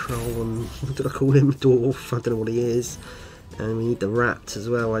troll and what did I call him? Dwarf. I don't know what he is. And we need the rat as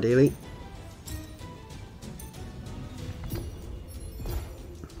well, ideally.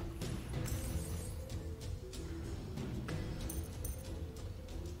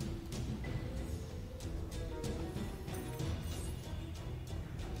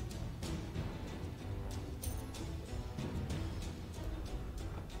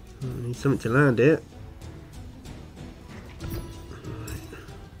 I need something to land it.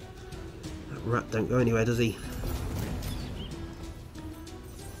 That rat don't go anywhere, does he?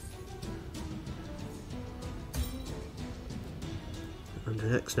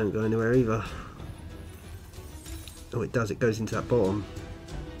 100x don't go anywhere either. Oh, it does, it goes into that bottom.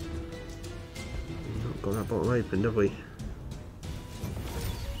 We've not got that bottom open, have we?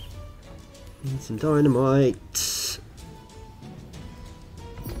 Need some dynamite.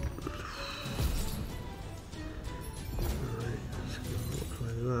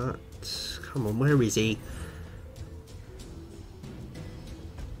 Come on, where is he?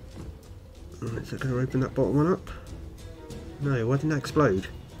 Is that going to open that bottom one up? No, why didn't that explode?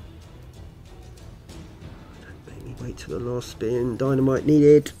 Don't make me wait till the last spin. Dynamite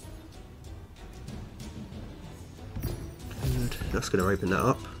needed. Good. That's going to open that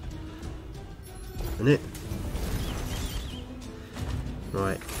up. Isn't it?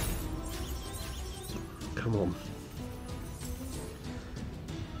 Right. Come on.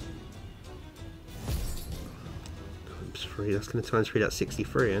 Times 3. That's going to times 3. That's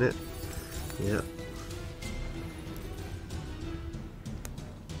 63, isn't it? Yeah.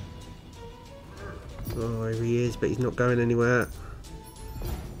 Oh, here he is, but he's not going anywhere.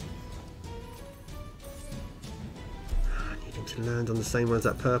 I need him to land on the same one as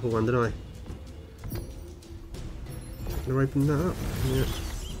that purple one, don't I? Can I open that up? Yeah.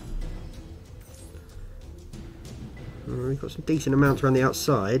 Oh, we've got some decent amounts around the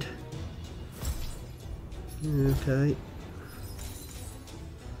outside. Okay.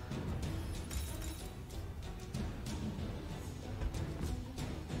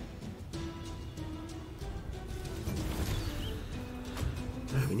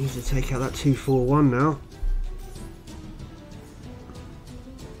 We need to take out that 241 now.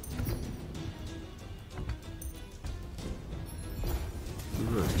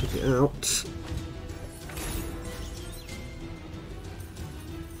 Let's take it out.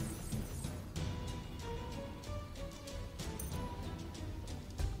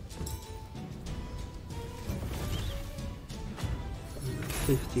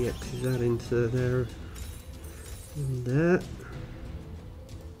 $50x is that into there and there.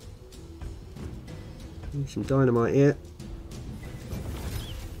 Need some dynamite here.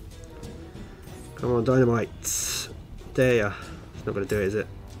 Come on, dynamite. There ya. It's not going to do it, is it?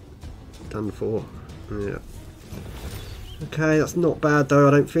 Done for. Yeah. Okay, that's not bad though,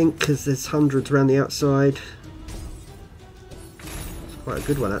 I don't think, because there's hundreds around the outside. It's quite a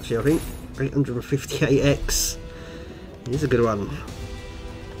good one actually, I think. 858x. It is a good one.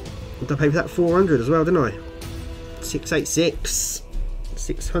 Did I pay for that 400 as well, didn't I? 686.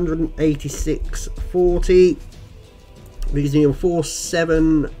 686.40 because me on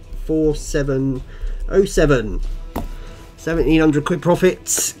 474707. 1700 quid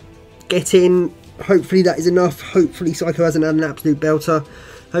profits. Get in. Hopefully that is enough. Hopefully Psycho hasn't had an absolute belter.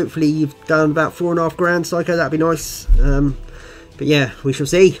 Hopefully you've done about 4.5 grand, Psycho. That'd be nice. But yeah, we shall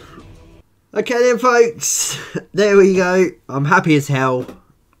see. Okay then, folks. There we go. I'm happy as hell.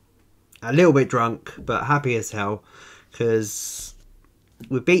 A little bit drunk, but happy as hell because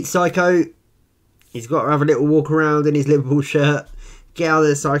we beat Psycho. He's got to have a little walk around in his Liverpool shirt. Get out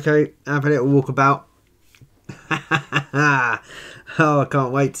there, Psycho. Have a little walk about. Oh, I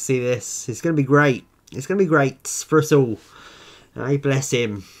can't wait to see this. It's going to be great. It's going to be great for us all. Hey, bless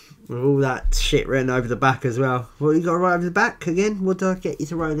him. With all that shit written over the back as well. What you got to write over the back again? What do I get you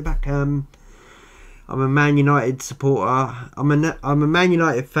to write over the back? I'm a Man United supporter. I'm a Man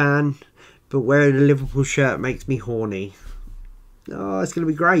United fan, but wearing a Liverpool shirt makes me horny. Oh, it's going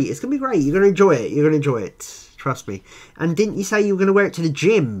to be great. It's going to be great. You're going to enjoy it. You're going to enjoy it. Trust me. And didn't you say you were going to wear it to the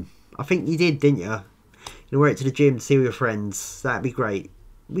gym? I think you did, didn't you? You'll wear it to the gym to see with your friends. That'd be great.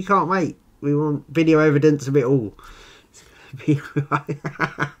 We can't wait. We want video evidence of it all.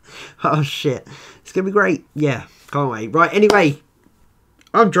 Oh, shit. It's going to be great. Yeah, can't wait. Right, anyway.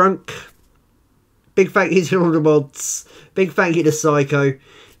 I'm drunk. Big thank you to all the mods. Big thank you to Psycho.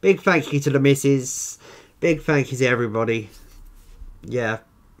 Big thank you to the missus. Big thank you to everybody. Yeah,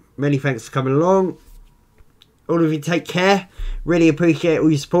 many thanks for coming along. All of you take care. Really appreciate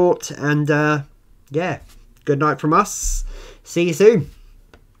all your support. And yeah, good night from us. See you soon.